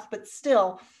than half, but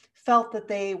still felt that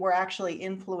they were actually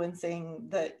influencing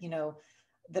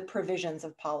the provisions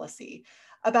of policy.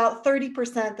 About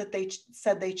 30% that they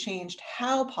said they changed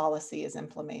how policy is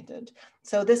implemented.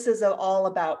 So this is all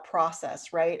about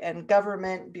process, right? And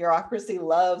government bureaucracy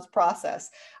loves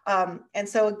process. And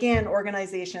so again,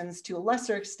 organizations to a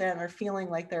lesser extent are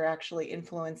feeling like they're actually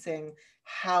influencing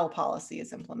how policy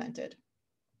is implemented.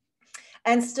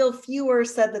 And still fewer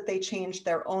said that they changed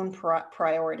their own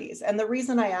priorities. And the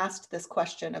reason I asked this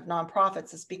question of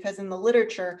nonprofits is because in the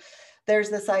literature, there's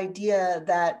this idea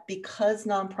that because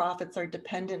nonprofits are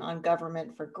dependent on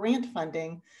government for grant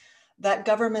funding, that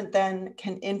government then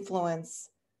can influence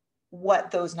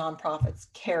what those nonprofits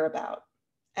care about.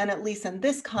 And at least in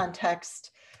this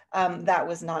context, that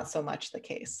was not so much the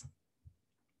case.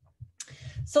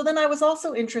 So then I was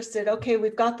also interested, okay,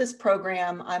 we've got this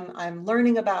program, I'm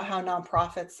learning about how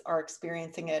nonprofits are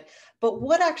experiencing it, but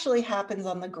what actually happens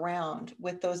on the ground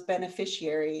with those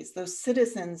beneficiaries, those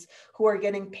citizens who are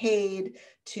getting paid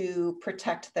to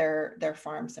protect their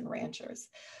farms and ranchers?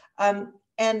 And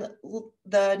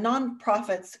the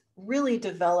nonprofits really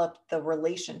develop the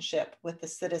relationship with the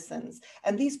citizens.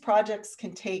 And these projects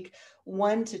can take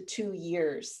 1 to 2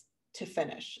 years to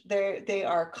finish. They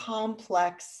are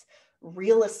complex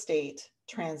real estate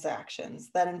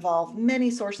transactions that involve many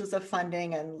sources of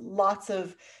funding and lots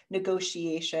of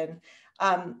negotiation.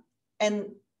 And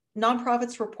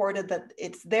nonprofits reported that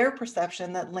it's their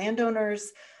perception that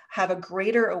landowners have a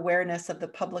greater awareness of the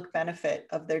public benefit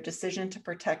of their decision to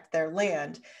protect their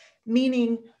land,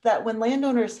 meaning that when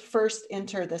landowners first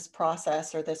enter this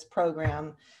process or this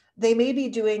program, they may be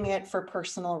doing it for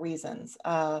personal reasons.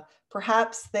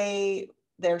 Perhaps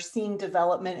they're seeing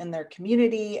development in their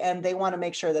community and they want to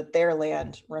make sure that their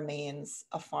land remains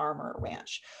a farm or a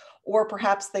ranch. Or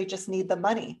perhaps they just need the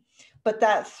money. But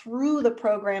that through the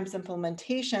program's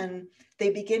implementation,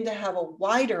 they begin to have a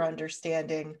wider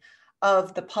understanding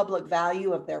of the public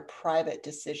value of their private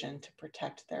decision to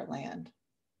protect their land.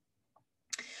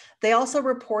 They also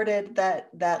reported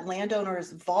that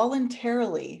landowners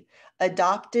voluntarily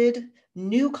adopted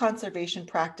new conservation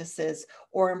practices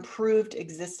or improved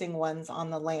existing ones on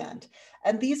the land.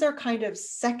 And these are kind of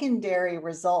secondary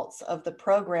results of the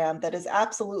program that is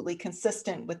absolutely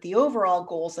consistent with the overall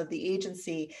goals of the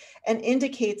agency and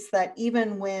indicates that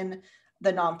even when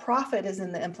the nonprofit is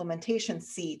in the implementation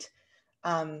seat,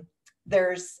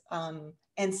 there's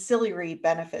ancillary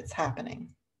benefits happening.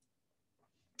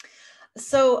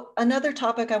 So another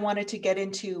topic I wanted to get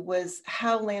into was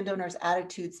how landowners'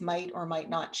 attitudes might or might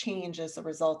not change as a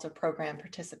result of program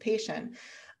participation.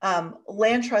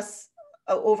 Land trusts,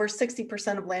 over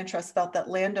 60% of land trusts felt that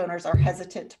landowners are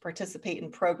hesitant to participate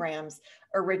in programs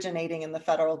originating in the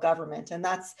federal government. And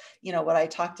that's, you know, what I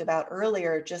talked about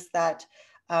earlier, just that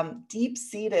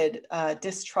deep-seated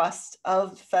distrust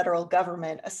of federal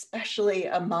government, especially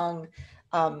among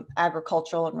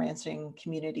agricultural and ranching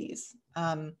communities.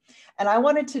 And I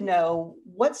wanted to know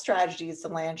what strategies the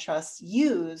land trusts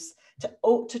use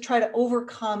to try to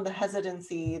overcome the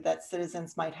hesitancy that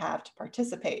citizens might have to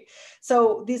participate.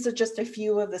 So these are just a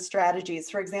few of the strategies.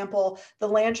 For example, the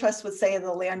land trust would say to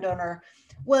the landowner,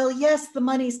 well, yes, the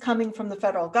money's coming from the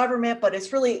federal government, but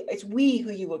it's we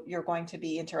who you're going to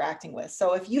be interacting with.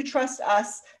 So if you trust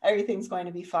us, everything's going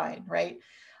to be fine, right?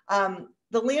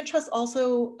 The land trust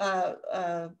also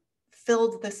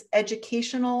filled this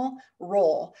educational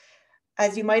role.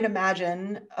 As you might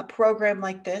imagine, a program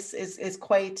like this is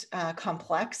quite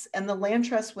complex, and the land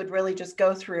trust would really just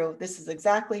go through, this is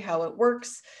exactly how it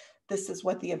works. This is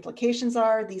what the implications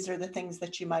are. These are the things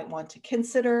that you might want to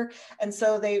consider. And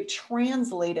so they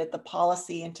translated the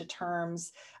policy into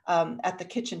terms at the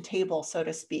kitchen table, so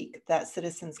to speak, that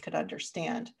citizens could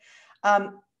understand.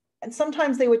 And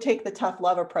sometimes they would take the tough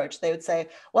love approach. They would say,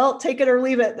 well, take it or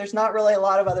leave it. There's not really a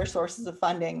lot of other sources of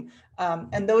funding.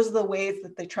 And those are the ways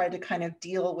that they tried to kind of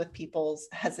deal with people's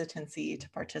hesitancy to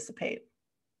participate.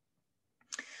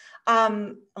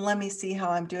 Let me see how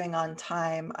I'm doing on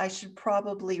time. I should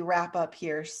probably wrap up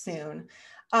here soon.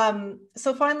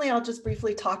 So finally, I'll just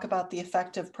briefly talk about the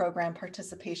effect of program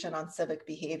participation on civic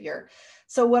behavior.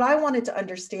 So what I wanted to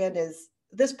understand is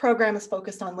this program is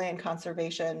focused on land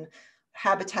conservation,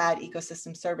 habitat,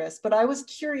 ecosystem service, but I was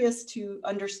curious to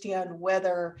understand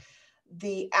whether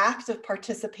the act of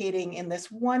participating in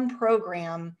this one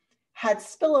program had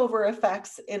spillover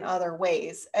effects in other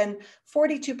ways. And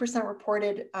 42%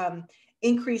 reported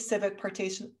increased civic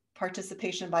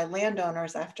participation by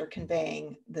landowners after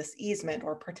conveying this easement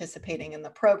or participating in the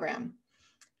program.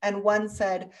 And one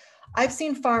said, I've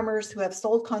seen farmers who have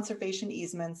sold conservation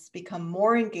easements become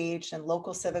more engaged in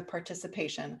local civic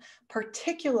participation,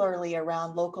 particularly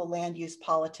around local land use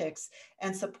politics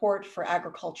and support for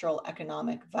agricultural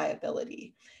economic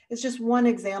viability. It's just one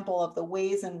example of the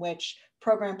ways in which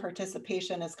program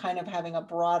participation is kind of having a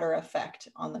broader effect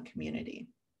on the community.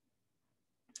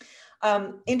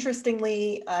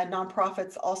 Interestingly,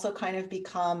 nonprofits also kind of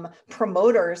become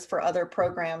promoters for other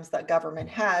programs that government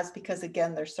has because,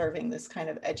 again, they're serving this kind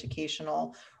of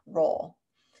educational role.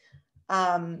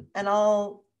 And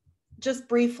I'll just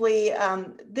briefly,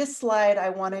 this slide I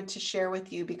wanted to share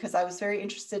with you because I was very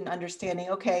interested in understanding,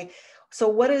 okay, so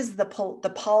what is the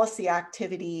policy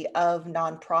activity of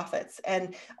nonprofits?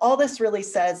 And all this really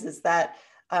says is that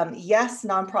yes,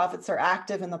 nonprofits are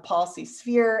active in the policy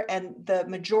sphere, and the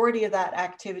majority of that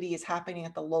activity is happening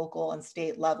at the local and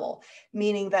state level,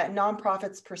 meaning that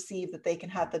nonprofits perceive that they can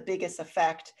have the biggest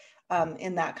effect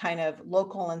in that kind of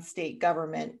local and state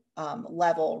government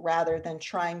level, rather than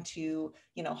trying to,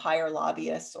 you know, hire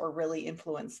lobbyists or really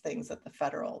influence things at the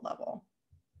federal level.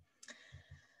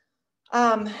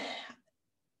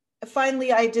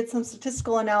 Finally, I did some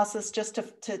statistical analysis just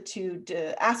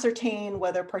to ascertain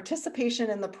whether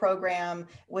participation in the program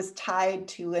was tied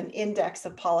to an index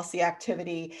of policy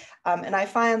activity. And I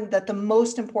find that the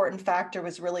most important factor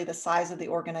was really the size of the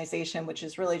organization, which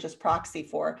is really just proxy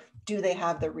for, do they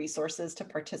have the resources to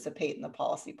participate in the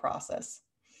policy process?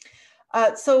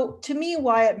 So to me,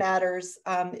 why it matters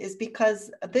is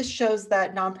because this shows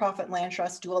that nonprofit land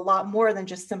trusts do a lot more than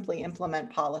just simply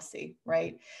implement policy,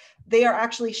 right? They are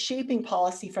actually shaping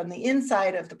policy from the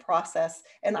inside of the process.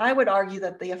 And I would argue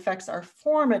that the effects are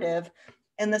formative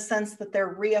in the sense that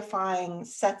they're reifying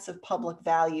sets of public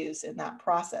values in that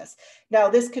process. Now,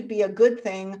 this could be a good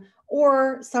thing,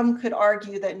 or some could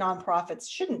argue that nonprofits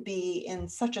shouldn't be in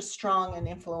such a strong and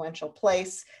influential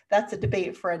place. That's a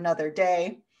debate for another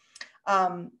day.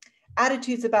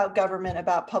 Attitudes about government,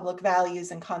 about public values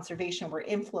and conservation were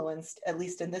influenced, at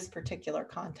least in this particular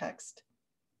context.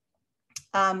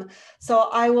 So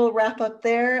I will wrap up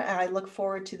there, and I look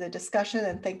forward to the discussion,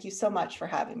 and thank you so much for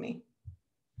having me.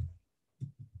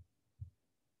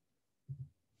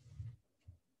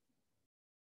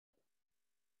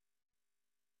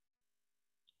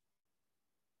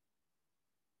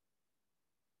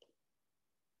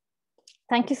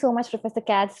 Thank you so much, Professor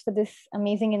Katz, for this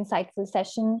amazing, insightful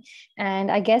session.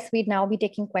 And I guess we'd now be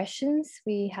taking questions.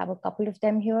 We have a couple of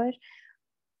them here.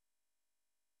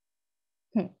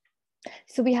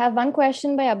 So we have one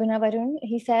question by Abhinav Arun.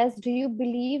 He says, do you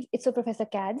believe, it's a Professor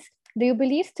Katz, do you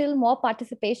believe still more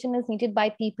participation is needed by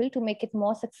people to make it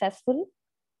more successful?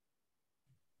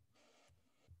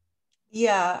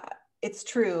 Yeah, it's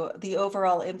true. The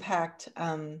overall impact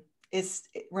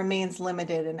remains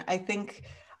limited. And I think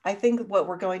what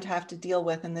we're going to have to deal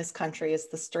with in this country is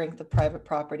the strength of private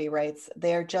property rights.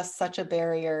 They're just such a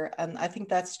barrier. And I think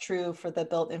that's true for the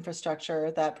built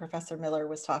infrastructure that Professor Miller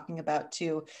was talking about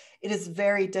too. It is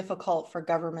very difficult for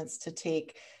governments to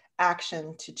take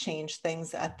action to change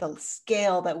things at the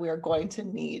scale that we are going to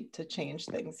need to change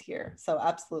things here. So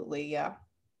absolutely, yeah.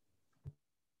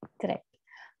 Correct.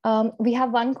 We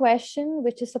have one question,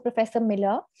 which is for Professor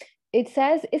Miller. It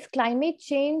says, is climate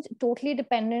change totally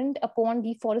dependent upon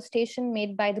deforestation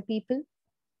made by the people?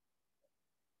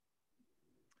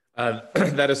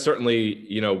 That is certainly,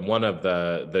 one of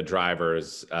the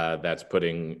drivers that's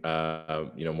putting,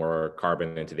 more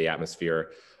carbon into the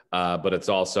atmosphere. But it's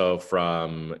also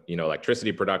from,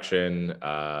 electricity production,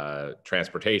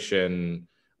 transportation,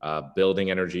 building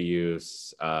energy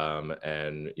use,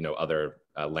 and, other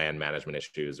land management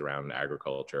issues around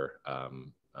agriculture.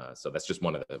 So that's just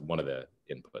one of the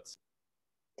inputs.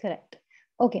 Correct.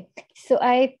 Okay, so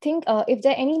I think if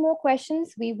there are any more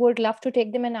questions, we would love to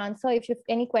take them and answer. If you have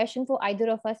any question for either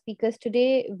of our speakers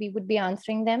today, we would be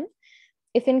answering them.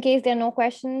 If in case there are no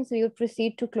questions, we would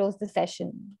proceed to close the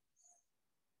session.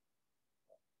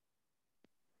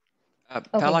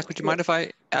 Palak, would you mind if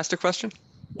I asked a question?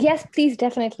 Yes, please,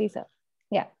 definitely, sir.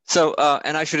 Yeah. So,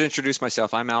 and I should introduce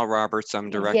myself. I'm Al Roberts. I'm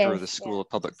director of the School of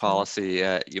Public Policy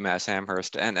at UMass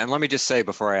Amherst. And let me just say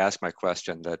before I ask my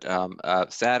question that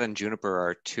Thad and Juniper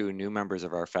are two new members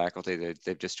of our faculty.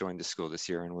 They've just joined the school this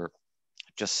year, and we're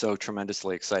just so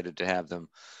tremendously excited to have them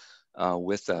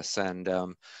with us. And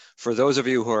for those of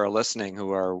you who are listening,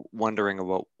 who are wondering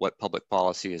about what public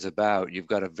policy is about, you've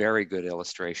got a very good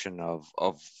illustration of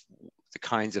the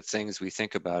kinds of things we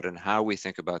think about and how we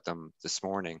think about them this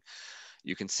morning.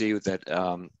 You can see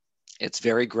that it's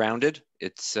very grounded.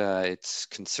 It's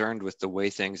concerned with the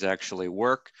way things actually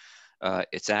work.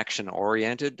 It's action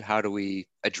oriented. How do we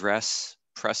address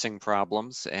pressing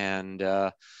problems? And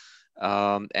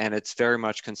it's very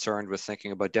much concerned with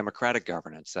thinking about democratic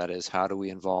governance. That is, how do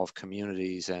we involve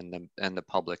communities and the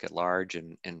public at large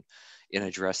in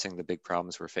addressing the big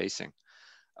problems we're facing?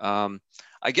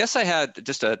 I guess I had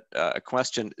just a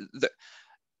question.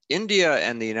 India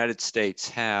and the United States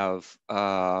have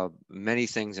many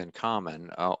things in common.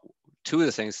 Two of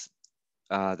the things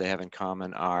they have in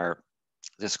common are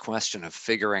this question of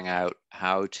figuring out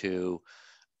how to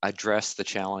address the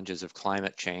challenges of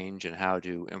climate change and how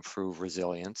to improve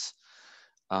resilience.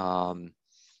 The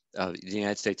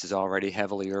United States is already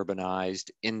heavily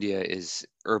urbanized. India is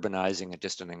urbanizing at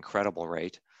just an incredible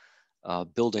rate,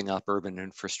 building up urban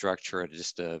infrastructure at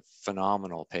just a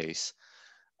phenomenal pace.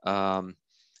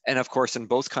 And of course, in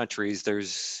both countries,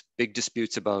 there's big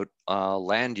disputes about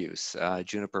land use.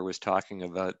 Juniper was talking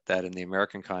about that in the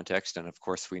American context. And of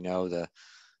course, we know the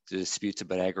disputes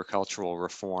about agricultural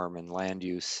reform and land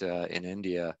use in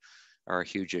India are a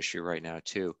huge issue right now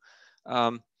too.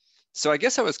 So I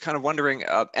guess I was kind of wondering,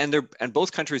 and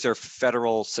both countries are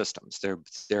federal systems.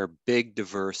 They're big,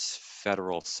 diverse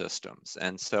federal systems.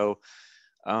 And so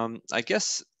I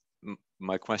guess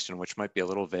my question, which might be a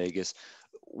little vague, is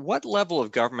what level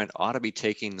of government ought to be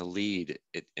taking the lead?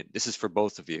 This is for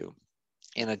both of you,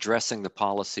 in addressing the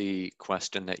policy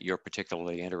question that you're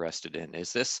particularly interested in.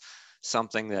 Is this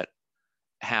something that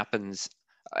happens?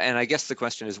 And I guess the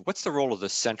question is, what's the role of the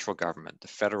central government, the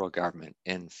federal government,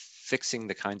 in fixing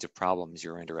the kinds of problems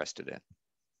you're interested in?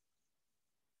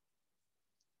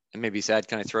 And maybe, Thad,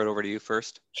 can I throw it over to you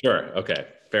first? Sure. Okay.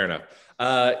 Fair enough.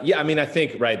 Yeah, I mean, I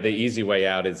think, right, the easy way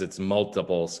out is it's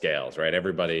multiple scales, right?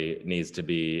 Everybody needs to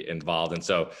be involved. And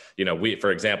so, we,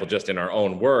 for example, just in our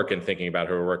own work and thinking about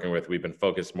who we're working with, we've been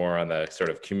focused more on the sort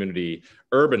of community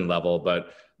urban level,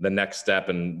 but the next step,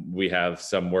 and we have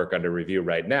some work under review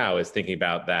right now, is thinking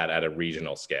about that at a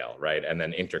regional scale, right? And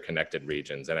then interconnected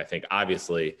regions. And I think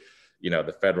obviously,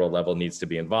 the federal level needs to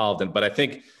be involved. But I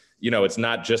think, it's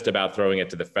not just about throwing it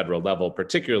to the federal level,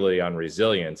 particularly on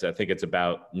resilience. I think it's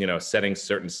about, setting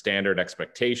certain standards and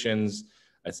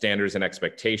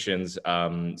expectations,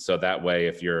 so that way,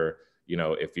 if you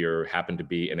happen to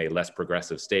be in a less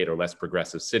progressive state or less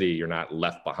progressive city, you're not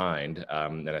left behind.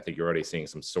 And I think you're already seeing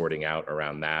some sorting out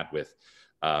around that with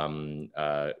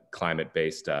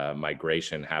climate-based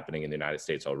migration happening in the United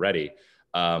States already.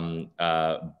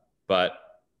 But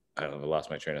I don't know, I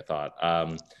lost my train of thought.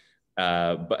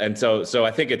 So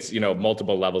I think it's,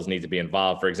 multiple levels need to be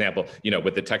involved. For example,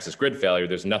 with the Texas grid failure,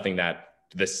 there's nothing that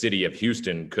the city of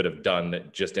Houston could have done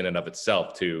just in and of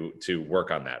itself to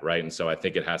work on that, right? And so I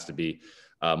think it has to be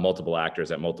multiple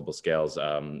actors at multiple scales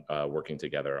working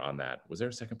together on that. Was there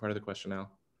a second part of the question, Al?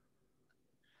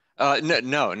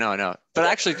 No. But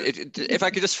actually, if I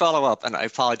could just follow up, and I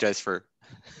apologize for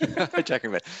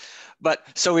checking, but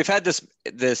so we've had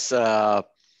this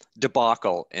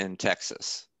debacle in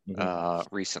Texas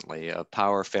recently, a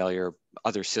power failure,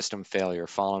 other system failure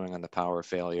following on the power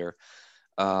failure.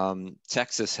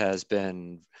 Texas has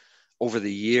been, over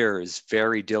the years,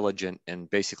 very diligent in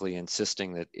basically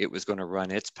insisting that it was going to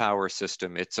run its power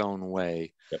system its own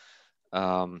way. Yep.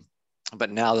 But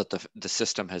now that the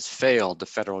system has failed, the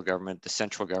federal government, the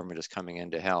central government is coming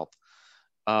in to help.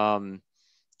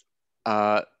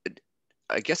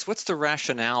 I guess what's the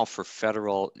rationale for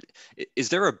federal? Is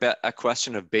there a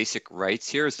question of basic rights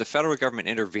here? Is the federal government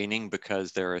intervening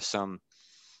because there is some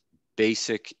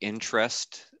basic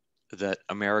interest that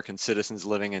American citizens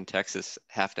living in Texas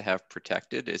have to have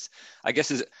protected?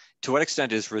 To what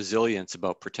extent is resilience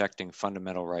about protecting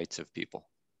fundamental rights of people?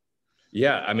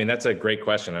 Yeah, I mean, that's a great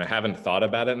question. And I haven't thought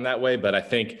about it in that way, but I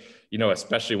think,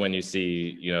 especially when you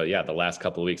see, the last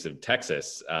couple of weeks of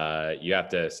Texas, you have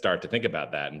to start to think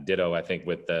about that. And ditto, I think,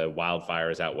 with the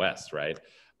wildfires out west, right?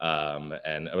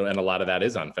 And a lot of that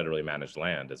is on federally managed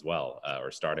land as well, or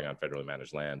starting on federally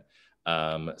managed land.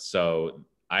 So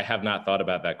I have not thought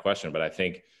about that question, but I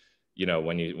think,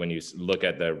 when you look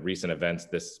at the recent events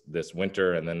this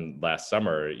winter and then last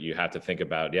summer, you have to think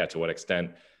about, to what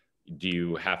extent do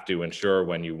you have to ensure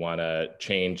when you want to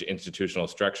change institutional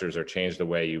structures or change the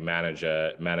way you manage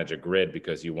a grid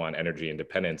because you want energy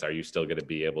independence? Are you still going to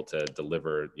be able to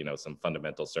deliver, some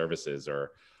fundamental services,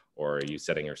 or are you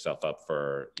setting yourself up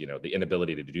for, the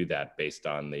inability to do that based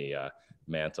on the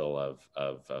mantle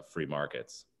of free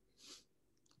markets?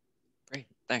 Great,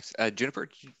 thanks. Juniper,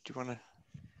 do you want to?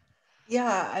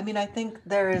 Yeah, I mean, I think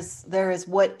there is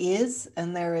what is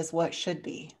and there is what should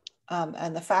be.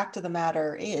 And the fact of the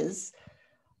matter is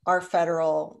our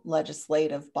federal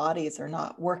legislative bodies are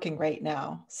not working right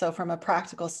now. So from a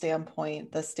practical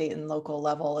standpoint, the state and local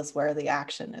level is where the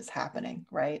action is happening,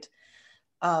 right?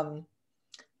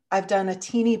 I've done a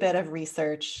teeny bit of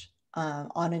research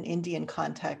on an Indian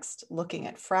context looking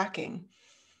at fracking,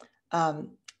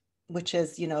 which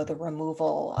is, the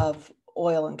removal of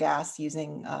oil and gas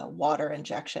using water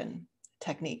injection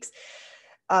techniques.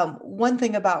 One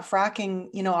thing about fracking,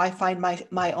 I find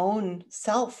my own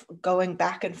self going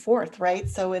back and forth, right?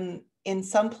 So in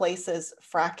some places,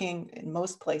 fracking, in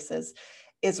most places,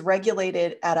 is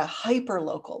regulated at a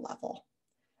hyper-local level.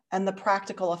 And the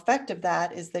practical effect of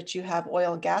that is that you have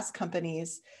oil and gas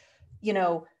companies,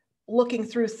 looking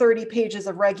through 30 pages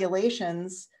of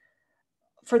regulations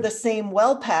for the same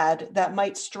well pad that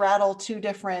might straddle two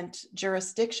different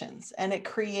jurisdictions. And it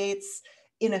creates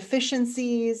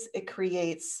inefficiencies, it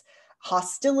creates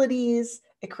hostilities,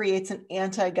 it creates an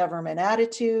anti-government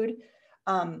attitude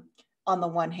on the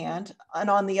one hand. And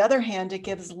on the other hand, it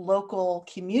gives local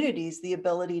communities the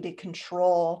ability to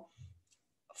control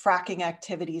fracking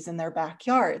activities in their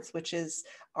backyards, which is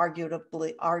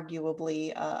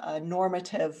arguably a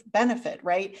normative benefit,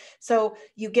 right? So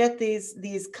you get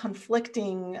these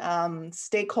conflicting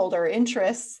stakeholder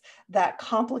interests that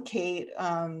complicate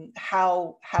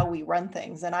how we run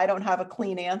things. And I don't have a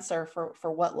clean answer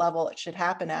for what level it should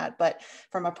happen at, but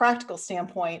from a practical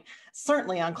standpoint,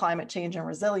 certainly on climate change and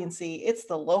resiliency, it's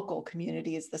the local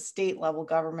communities, the state level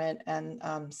government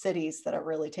and cities that are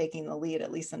really taking the lead,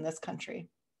 at least in this country.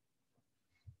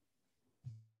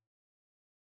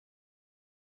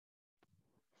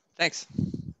 Thanks.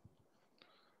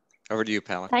 Over to you,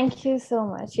 Palak. Thank you so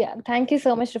much. Yeah, thank you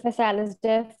so much, Professor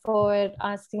Alasdair, for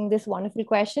asking this wonderful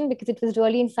question, because it was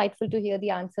really insightful to hear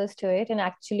the answers to it. And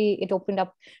actually, it opened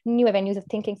up new avenues of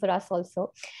thinking for us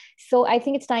also. So I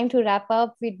think it's time to wrap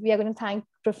up. We are going to thank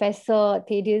Professor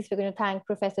Thaddeus, we're going to thank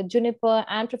Professor Juniper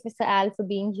and Professor Al for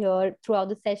being here throughout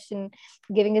the session,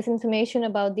 giving us information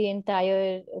about the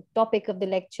entire topic of the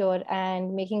lecture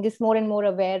and making us more and more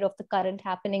aware of the current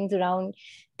happenings around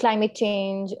climate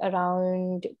change,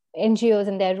 around NGOs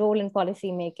and their role in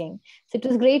policy making. So it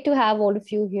was great to have all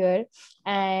of you here.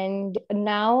 And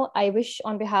now I wish,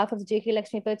 on behalf of J.K.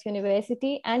 Lakshmipat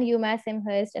University and UMass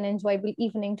Amherst, an enjoyable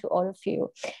evening to all of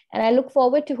you. And I look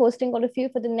forward to hosting all of you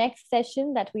for the next session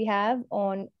that we have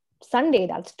on Sunday,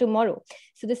 that's tomorrow.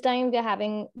 So this time we're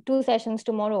having 2 sessions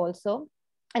tomorrow also.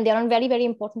 And they're on very, very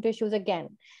important issues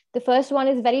again. The first one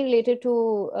is very related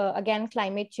to, again,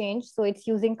 climate change. So it's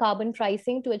using carbon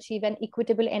pricing to achieve an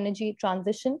equitable energy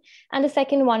transition. And the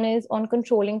second one is on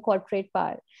controlling corporate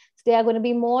power. So there are going to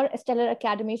be more stellar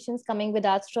academicians coming with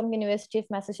us from University of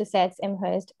Massachusetts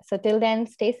Amherst. So till then,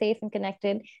 stay safe and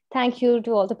connected. Thank you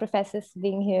to all the professors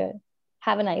being here.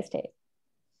 Have a nice day.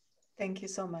 Thank you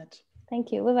so much.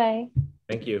 Thank you. Bye-bye.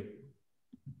 Thank you.